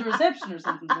ringing down to reception or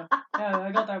something. But, yeah,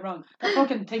 I got that wrong. The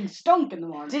fucking thing stunk in the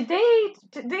morning. Did they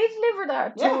deliver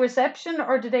that to reception,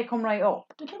 or did they come right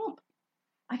up? They came up.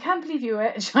 I can't believe you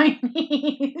ate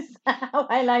Chinese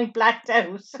while I blacked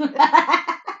out.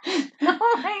 No,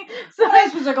 What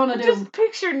else was I gonna do? Just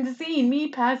picturing the scene, me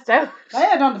passed out. I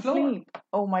had it on the floor. Sleep.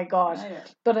 Oh my god. Yeah.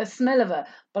 But a smell of it.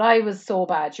 But I was so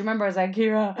bad. You remember I was like,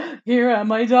 Kira,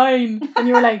 am I dying? And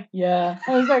you were like, yeah.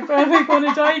 I was like, am I going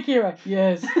to die, Kira?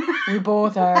 Yes, we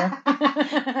both are.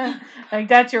 Like,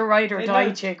 that's your ride or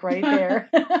die chick right there.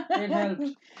 It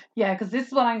helped. Yeah, because this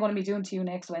is what I'm going to be doing to you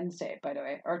next Wednesday, by the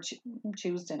way. Or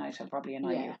Tuesday night, I'll probably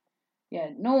annoy you. Yeah,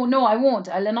 no, I won't.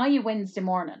 I'll annoy you Wednesday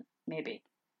morning, maybe.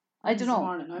 I don't know.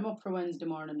 Morning. I'm up for Wednesday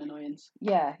morning annoyance.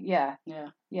 Yeah. Do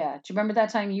you remember that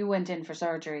time you went in for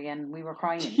surgery and we were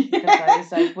crying because I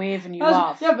was like waving you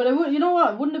off? Yeah, but you know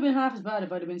what? It wouldn't have been half as bad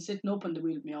if I'd have been sitting up and they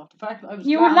wheeled me off. The fact that I was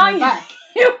You flat were lying. on my back.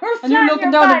 You were and you're looking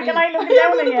down at me. And I looking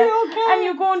down at you. Okay? And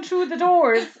you going through the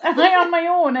doors and I on my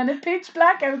own and it's pitch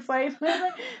black outside. And I was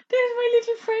like, there's my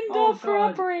little friend off for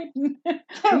operating.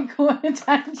 We go on a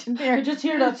tangent there. I just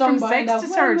hear that song from behind sex to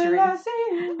surgery.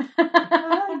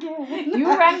 Again. You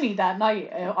rang me that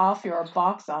night off your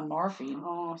box on morphine.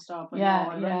 Oh, stop. I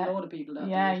rang a lot of people that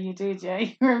Yeah, day. you did, yeah.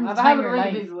 You were I've had to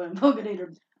ring people when I'm fucking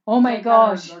either. Oh my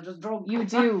gosh. Or just drunk. You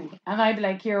do. And I'd be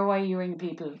like, Kira, why are you ring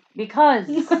people? Because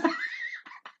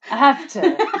I have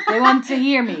to. They want to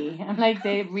hear me. I'm like,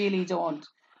 they really don't.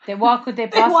 What could they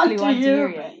possibly want to hear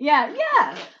you?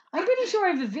 Yeah. I'm pretty sure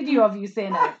I have a video of you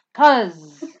saying that.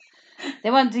 Because they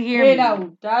want to hear me.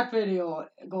 Now, that video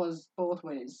goes both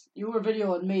ways. You were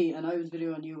videoing me and I was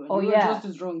videoing you. And you were just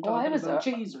as drunk talking about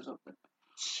cheese or something.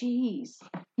 Cheese.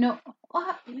 No.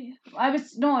 What? I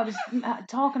was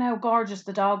talking how gorgeous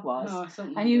the dog was.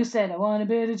 And you said, I want a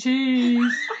bit of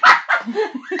cheese.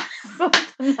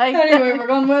 Something like anyway, we're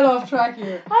going well off track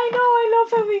here. I know, I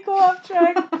love how we go off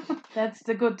track. That's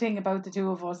the good thing about the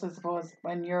two of us, I suppose,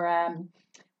 when you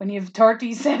have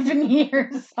 37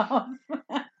 years off.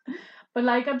 But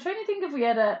like, I'm trying to think if we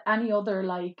had any other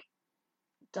like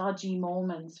dodgy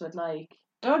moments with like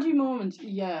dodgy moments,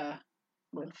 yeah.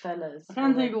 With fellas. I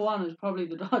can't think of one is probably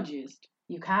the dodgiest.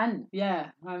 You can?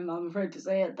 Yeah, I'm afraid to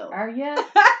say it though. Are you?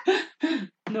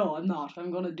 No, I'm not.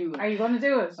 I'm gonna do it. Are you gonna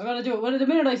do it? I'm gonna do it. Well, the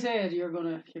minute I say it, you're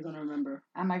gonna remember.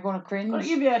 Am I gonna cringe? I'm gonna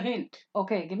give you a hint.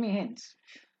 Okay, give me a hint.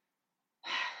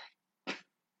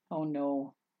 Oh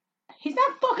no. He's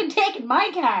not fucking taking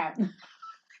my car.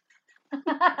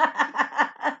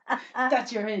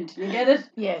 That's your hint. You get it?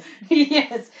 Yes.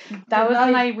 Yes. That was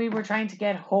the night we were trying to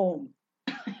get home.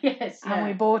 Yes. Yeah. And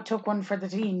we both took one for the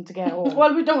team to get home.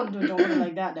 Well, we don't do it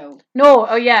like that now. No.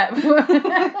 Oh yeah.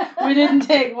 We didn't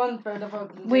take one for the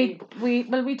fucking team.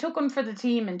 We took one for the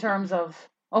team in terms of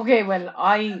okay. Well,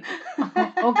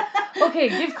 okay.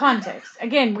 Give context.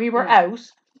 Again, we were out.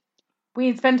 We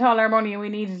had spent all our money and we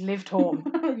needed to lift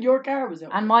home. Your car was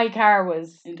out. And my car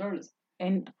was in Turles.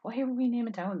 And why are we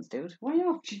naming towns, dude? Why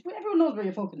not? Everyone knows where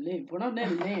you fucking live. We're not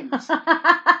naming names.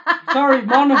 Sorry,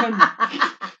 Monaghan.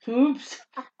 Oops.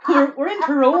 We're in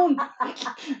Tyrone. I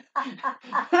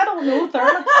don't know,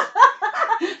 Thurles.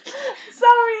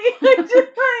 Sorry.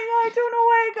 I don't know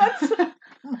why I got so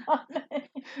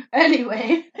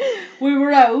Anyway, we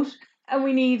were out. And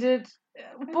we needed...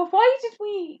 But why did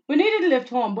we... We needed to lift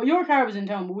home, but your car was in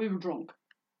town, but we were drunk.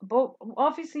 But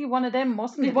obviously one of them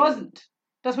mustn't It wasn't.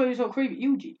 That's why you're so creepy.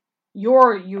 UG.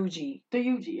 Your UG. The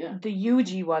UG, yeah. The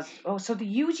UG was... Oh, so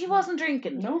the UG wasn't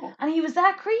drinking? No. And he was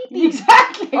that creepy?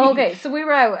 Exactly. Okay, so we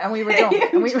were out and we were drunk.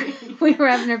 And we were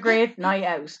having a great night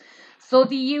out. So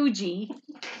the UG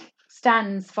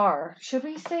stands for... Should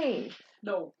we say?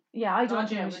 No. Yeah, I don't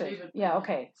think we should. Yeah,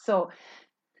 okay. So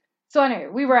anyway,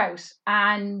 we were out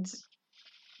and...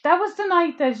 That was the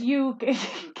night that you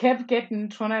kept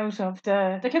getting thrown out of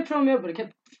the... They kept throwing me out, but I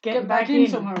kept getting back in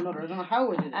somehow or another. I don't know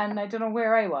how I did it. And I don't know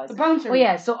where I was. The bouncer. Oh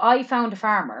yeah, so I found a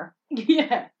farmer.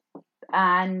 Yeah.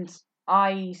 And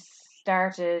I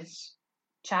started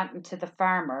chatting to the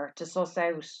farmer to suss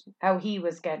out how he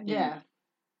was getting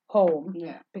home.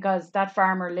 Yeah. Because that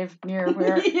farmer lived near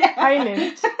where Yeah. I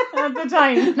lived at the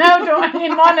time. Now don't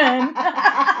in Monaghan.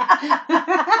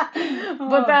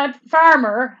 But that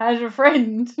farmer had a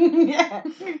friend. Yeah.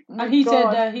 And he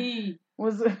said that he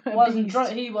wasn't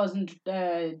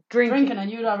drinking, and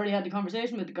you'd already had the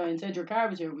conversation with the guy and said your car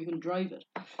was here, we couldn't drive it.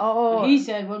 Oh. And he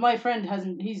said, well, my friend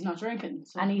he's not drinking.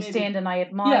 So and he's staying the night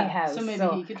at my house. So maybe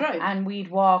he could drive. And we'd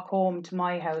walk home to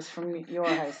my house from your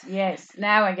house. Yes,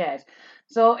 now I get.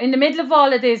 So in the middle of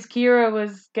all of this, Ciara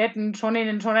was getting thrown in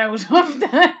and thrown out of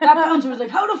that. That bouncer was like,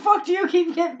 how the fuck do you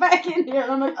keep getting back in here?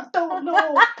 And I'm like, I don't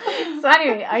know. So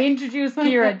anyway, I introduced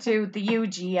Ciara to the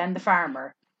UG and the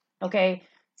farmer. Okay,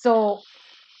 so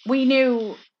we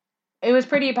knew it was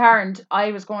pretty apparent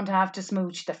I was going to have to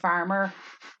smooch the farmer.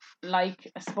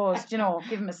 Like, I suppose, give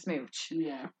him a smooch.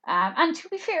 Yeah. And to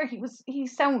be fair, he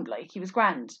sounded like he was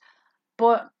grand.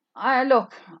 But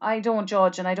look, I don't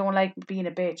judge and I don't like being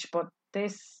a bitch, but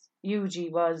this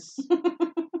UG was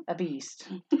a beast.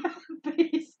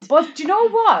 But do you know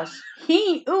what?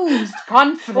 He oozed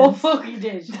confidence. Oh, fuck, he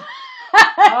did.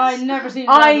 I've never seen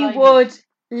I would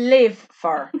live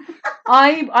for.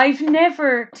 I've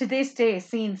never to this day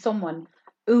seen someone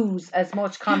ooze as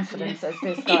much confidence as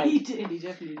this guy. He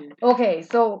definitely did. Okay,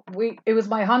 so it was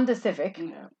my Honda Civic.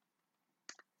 Yeah.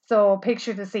 So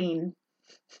picture the scene.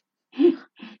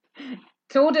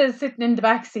 Clodagh is sitting in the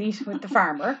back seat with the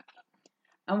farmer,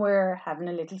 and we're having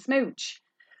a little smooch.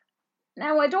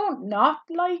 Now I don't not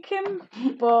like him,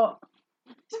 but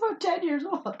he's about 10 years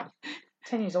old.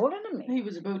 10 years older than me. He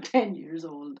was about 10 years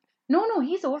old. No,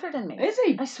 he's older than me. Is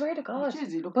he? I swear to God. Oh,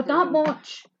 geez, but not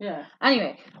much. Yeah.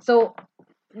 Anyway, so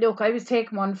look, I was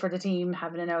taking one for the team,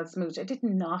 having an old smooch. I did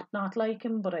not like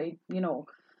him, but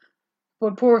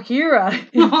But poor Ciara.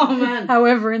 Oh, man.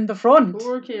 However, in the front.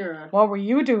 Poor Ciara. What were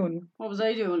you doing? What was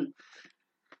I doing?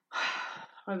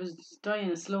 I was dying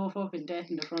a slow fucking death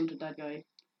in the front of that guy.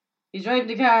 He's driving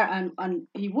the car and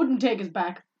he wouldn't take us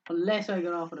back unless I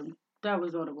got off with him. That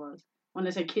was what it was.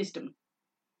 Unless I kissed him.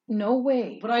 No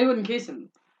way. But I wouldn't kiss him.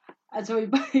 And so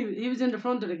he was in the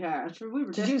front of the car. I'm sure we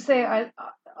were. Did you say I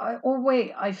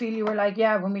feel you were like,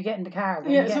 yeah, when we get in the car.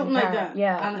 Yeah, something like that.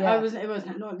 Yeah. And yeah.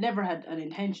 I've never had an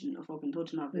intention of fucking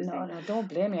touching off this thing. No, don't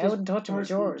blame me. I wouldn't touch him with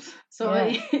yours. So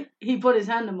he put his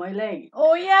hand on my leg.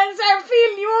 Oh yes, I'm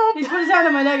feeling you up. He put his hand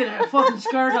on my leg and I had a fucking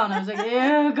skirt on. I was like,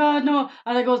 yeah, God, no.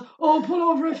 And I goes, oh, pull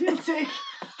over, I feel sick.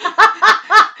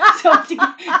 So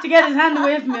to get his hand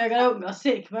away from me, I got out and got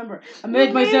sick, remember? I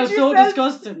made myself so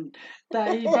disgusting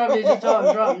that he probably just thought I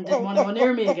was rotten and didn't want to go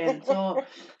near me again. So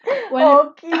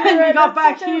when we got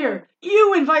back here,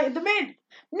 you invited them in.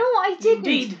 No, I didn't.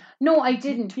 Indeed. No, I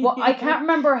didn't. Well, I can't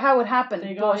remember how it happened.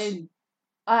 They got in.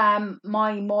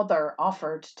 My mother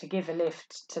offered to give a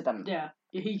lift to them. Yeah.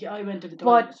 I went to the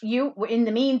toilet. But you, in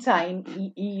the meantime,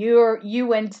 you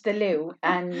went to the loo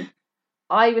and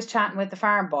I was chatting with the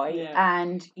farm boy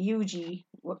and Yuji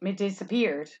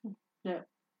disappeared. Yeah.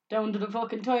 Down to the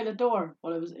fucking toilet door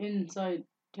while I was inside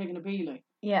taking a pee, like.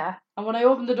 Yeah. And when I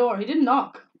opened the door, he didn't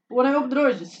knock. When I opened the door,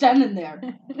 he was just standing there.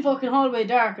 Fucking hallway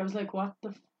dark. I was like, what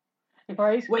the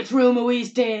right? Which room are we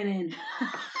staying in?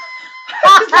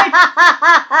 I was like,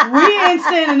 we ain't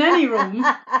staying in any room.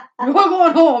 You're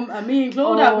going home, and me and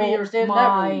Claude we are staying in that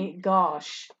room. My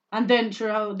gosh. And then,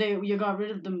 sure, you got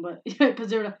rid of them, but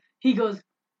because he goes,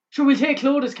 sure, we'll take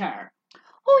Claude's car.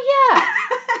 Oh,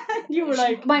 yeah. You were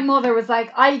like... My mother was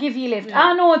like, I'll give you a lift.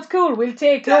 Yeah. No, it's cool. We'll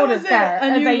take Claude's car.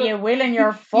 And I was like, you will and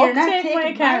you're fucked take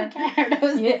my car.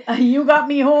 You got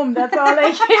me home. That's all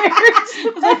I cared.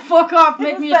 I was like, fuck off.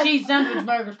 Make me a cheese sandwich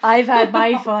burger. I've had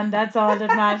my fun. That's all that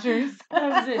matters.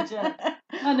 That was it, yeah.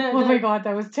 Oh my God,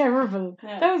 that was terrible.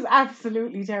 Yeah. That was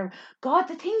absolutely terrible. God,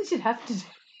 the things you'd have to do.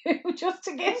 Just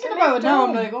to get about it now,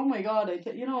 I'm like, oh my God,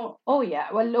 Oh yeah,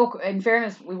 well look, in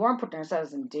fairness, we weren't putting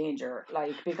ourselves in danger,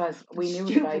 like, because we knew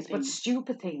the guys, but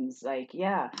stupid things, like,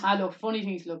 yeah. Look, funny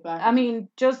things to look back. I mean,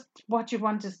 just what you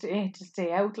want to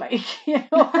stay out, like,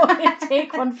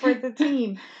 take one for the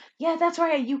team. Yeah, that's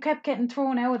right. You kept getting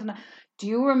thrown out. Do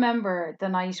you remember the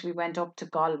night we went up to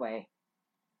Galway,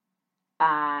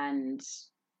 and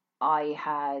I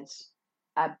had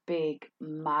a big,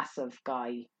 massive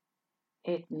guy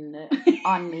hitting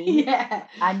on me, yeah,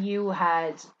 and you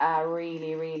had a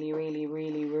really, really, really,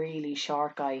 really, really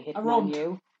short guy hitting on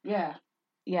you. Yeah,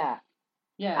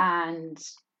 and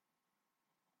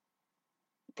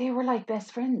they were like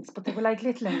best friends, but they were like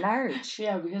little and large.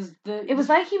 Yeah, because it was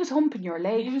like he was humping your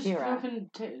leg. He was Ciara. fucking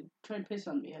trying to piss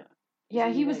on me. Yeah,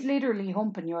 he was literally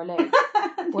humping your leg.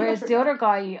 Whereas the other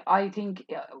guy, I think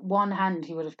one hand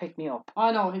he would have picked me up.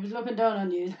 I know, he was looking down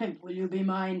on you. He's like, will you be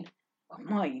mine?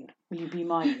 Mine? Will you be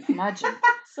mine? Imagine.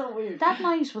 So weird. That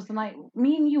night was the night.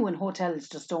 Me and you in hotels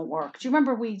just don't work. Do you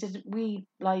remember we didn't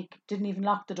even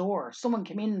lock the door. Someone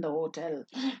came in the hotel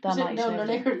that Sitting night. down the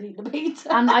liquor eating the pizza.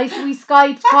 And we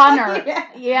Skyped Connor.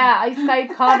 Yeah. I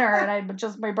Skyped Connor and I had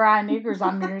just my bra and knickers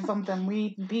on me or something. We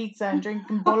eating pizza and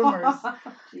drinking Bulmers.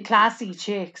 Classy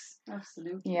chicks.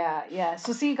 Absolutely. Yeah.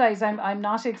 So see, guys, I'm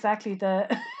not exactly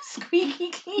the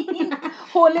squeaky clean,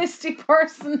 holistic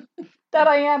person that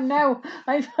I am now.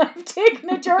 I've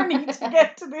taken a journey to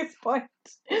get to this point.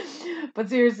 But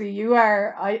seriously, you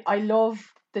are. I love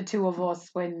the two of us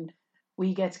when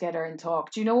we get together and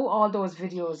talk. Do you know all those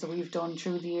videos that we've done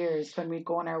through the years when we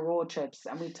go on our road trips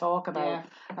and we talk about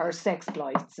our sex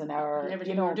exploits and our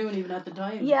everything we were doing even at the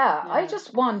time? Yeah, I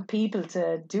just want people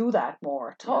to do that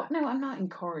more. Talk now. I'm not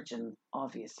encouraging,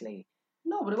 obviously.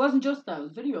 No, but it wasn't just that. It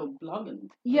was video blogging.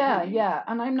 Yeah.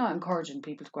 And I'm not encouraging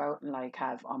people to go out and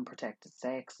have unprotected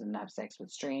sex and have sex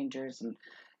with strangers and,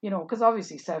 because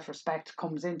obviously self-respect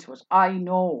comes into it. I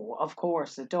know, of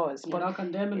course it does. You're not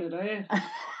condemning it, are you?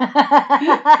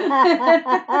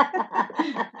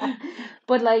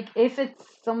 But if it's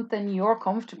something you're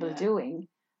comfortable doing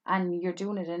and you're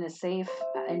doing it in a safe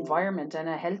environment and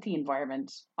a healthy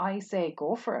environment, I say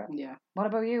go for it. Yeah. What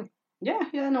about you?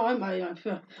 Yeah, no, I'm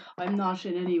not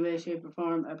in any way, shape, or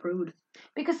form a prude.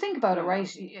 Because think about it, right?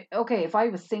 Okay, if I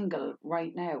was single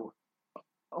right now,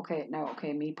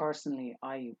 me personally,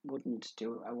 I wouldn't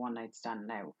do a one night stand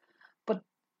now. But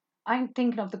I'm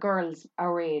thinking of the girls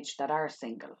our age that are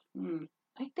single.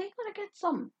 They gotta get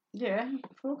some. Yeah,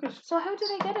 focus. So how do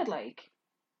they get it?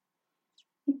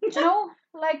 Do you know,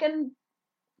 and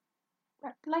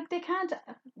they can't.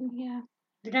 Yeah.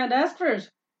 They can't ask for it.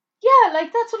 Yeah,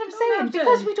 that's what I'm saying.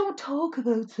 Because we don't talk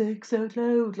about sex out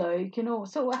loud,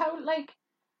 So how,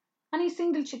 any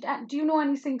single chick? Do you know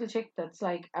any single chick that's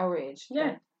our age?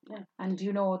 Yeah. And do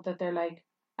you know that they're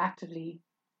actively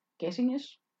getting it?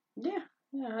 Yeah.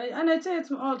 And I'd say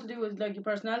it's all to do with your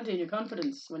personality and your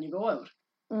confidence when you go out.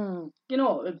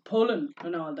 Pulling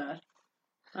and all that.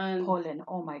 And pulling,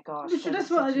 oh my gosh, that's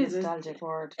what it is. Nostalgic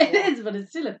word. It is, but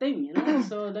it's still a thing,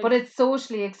 So, but it's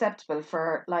socially acceptable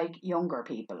for younger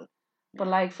people. But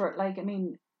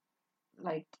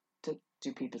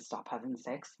do people stop having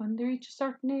sex when they reach a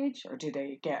certain age, or do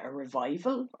they get a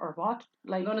revival, or what?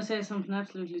 I'm gonna say something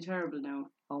absolutely terrible now.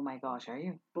 Oh my gosh, are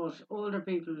you? But older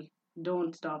people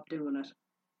don't stop doing it.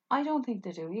 I don't think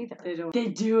they do either. They don't. They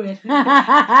do it. And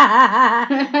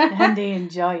they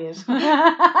enjoy it.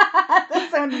 That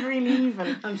sounded really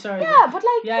evil. I'm sorry. Yeah, but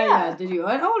Yeah, they do.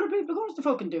 Older people, of course they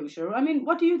fucking do, sure. I mean,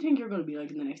 what do you think you're going to be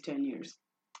like in the next 10 years?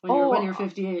 When you're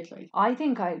 58, I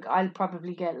think I'll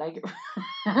probably get you're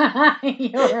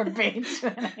a bitch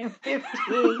when I'm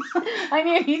 58. I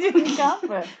nearly didn't stop it.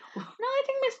 No, I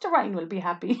think Mr. Ryan will be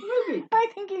happy. Really? I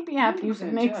think he'll be happy for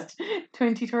the next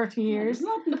 20, 30 years. There's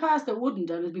not in the past that wouldn't,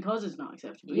 and it's because it's not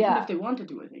acceptable. Even if they wanted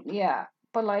to, I think. Yeah,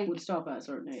 but would stop at a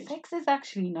certain age. Sex is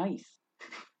actually nice.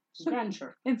 It's grand,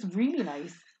 sure. It's really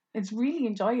nice. It's really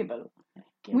enjoyable.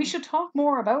 We should talk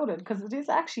more about it because it is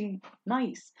actually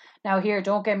nice. Now, here,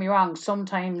 don't get me wrong.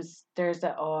 Sometimes there's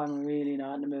that, I'm really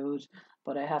not in the mood,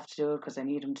 but I have to do it because I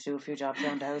need him to do a few jobs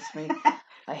around the house for me.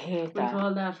 I hate that. We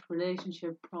call that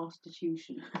relationship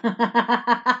prostitution.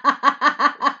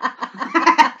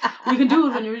 You can do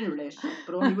it when you're in a relationship,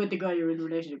 but only with the guy you're in a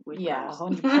relationship with. Yeah,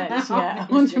 100%. Yeah,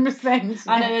 100%.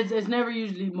 And it's never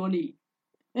usually money.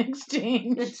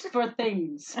 Exchange. It's for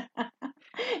things.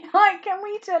 Can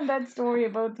we tell that story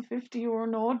about the €50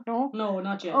 note? No,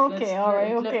 not yet. Okay,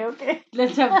 alright, okay.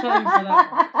 Let's have time for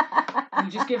that. We'll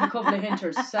just give a couple of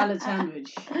hinters. Salad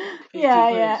sandwich.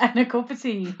 Yeah, and a cup of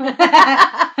tea.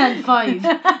 And 5.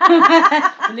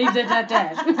 We'll leave it at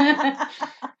that.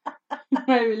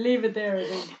 Right, we'll leave it there, I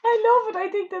think. I love it. I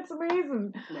think that's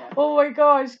amazing. Yeah. Oh my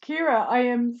gosh, Ciara, I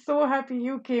am so happy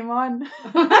you came on.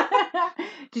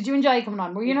 Did you enjoy coming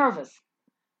on? Were you nervous?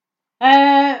 No,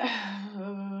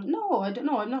 I don't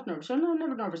know. I'm not nervous. I'm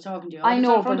never nervous talking to you. I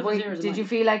know, but did you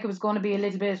feel like it was going to be a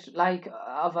little bit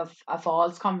of a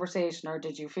false conversation, or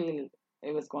did you feel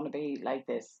it was going to be like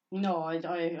this? No, I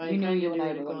you knew you and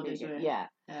I were going to be. Yeah.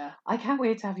 I can't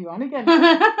wait to have you on again.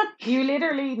 You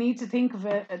literally need to think of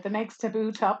the next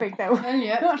taboo topic that. Well,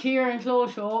 yeah, Ciara and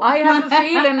Chloe show. I have a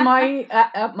feeling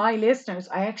my listeners.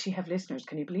 I actually have listeners.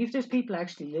 Can you believe there's people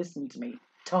actually listening to me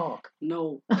talk?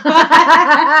 No.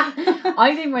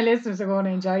 I think my listeners are going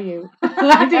to enjoy you.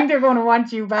 I think they're going to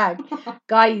want you back,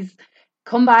 guys.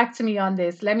 Come back to me on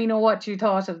this. Let me know what you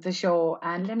thought of the show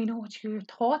and let me know what your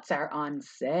thoughts are on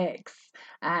sex.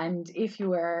 And if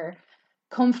you are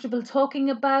comfortable talking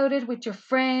about it with your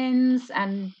friends,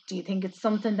 and do you think it's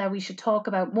something that we should talk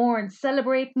about more and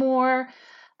celebrate more,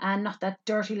 and not that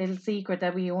dirty little secret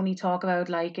that we only talk about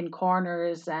like in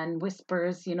corners and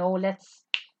whispers, let's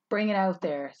bring it out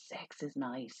there. Sex is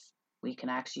nice. We can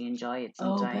actually enjoy it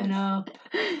Open sometimes. up.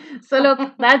 So look,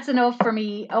 that's enough for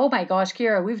me. Oh my gosh,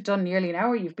 Ciara, we've done nearly an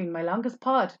hour. You've been my longest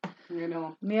pod.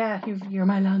 Yeah, you're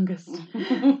my longest.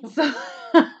 So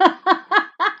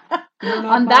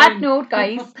on that note,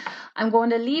 guys, I'm going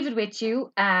to leave it with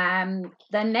you.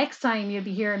 The next time you'll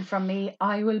be hearing from me,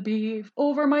 I will be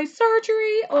over my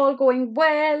surgery, all going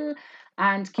well.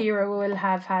 And Ciara will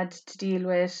have had to deal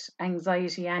with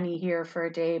anxiety Annie here for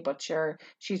a day, but sure,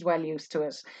 she's well used to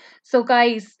it. So,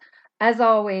 guys, as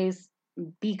always,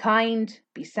 be kind,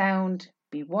 be sound,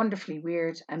 be wonderfully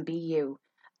weird, and be you.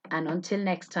 And until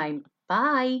next time,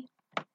 bye.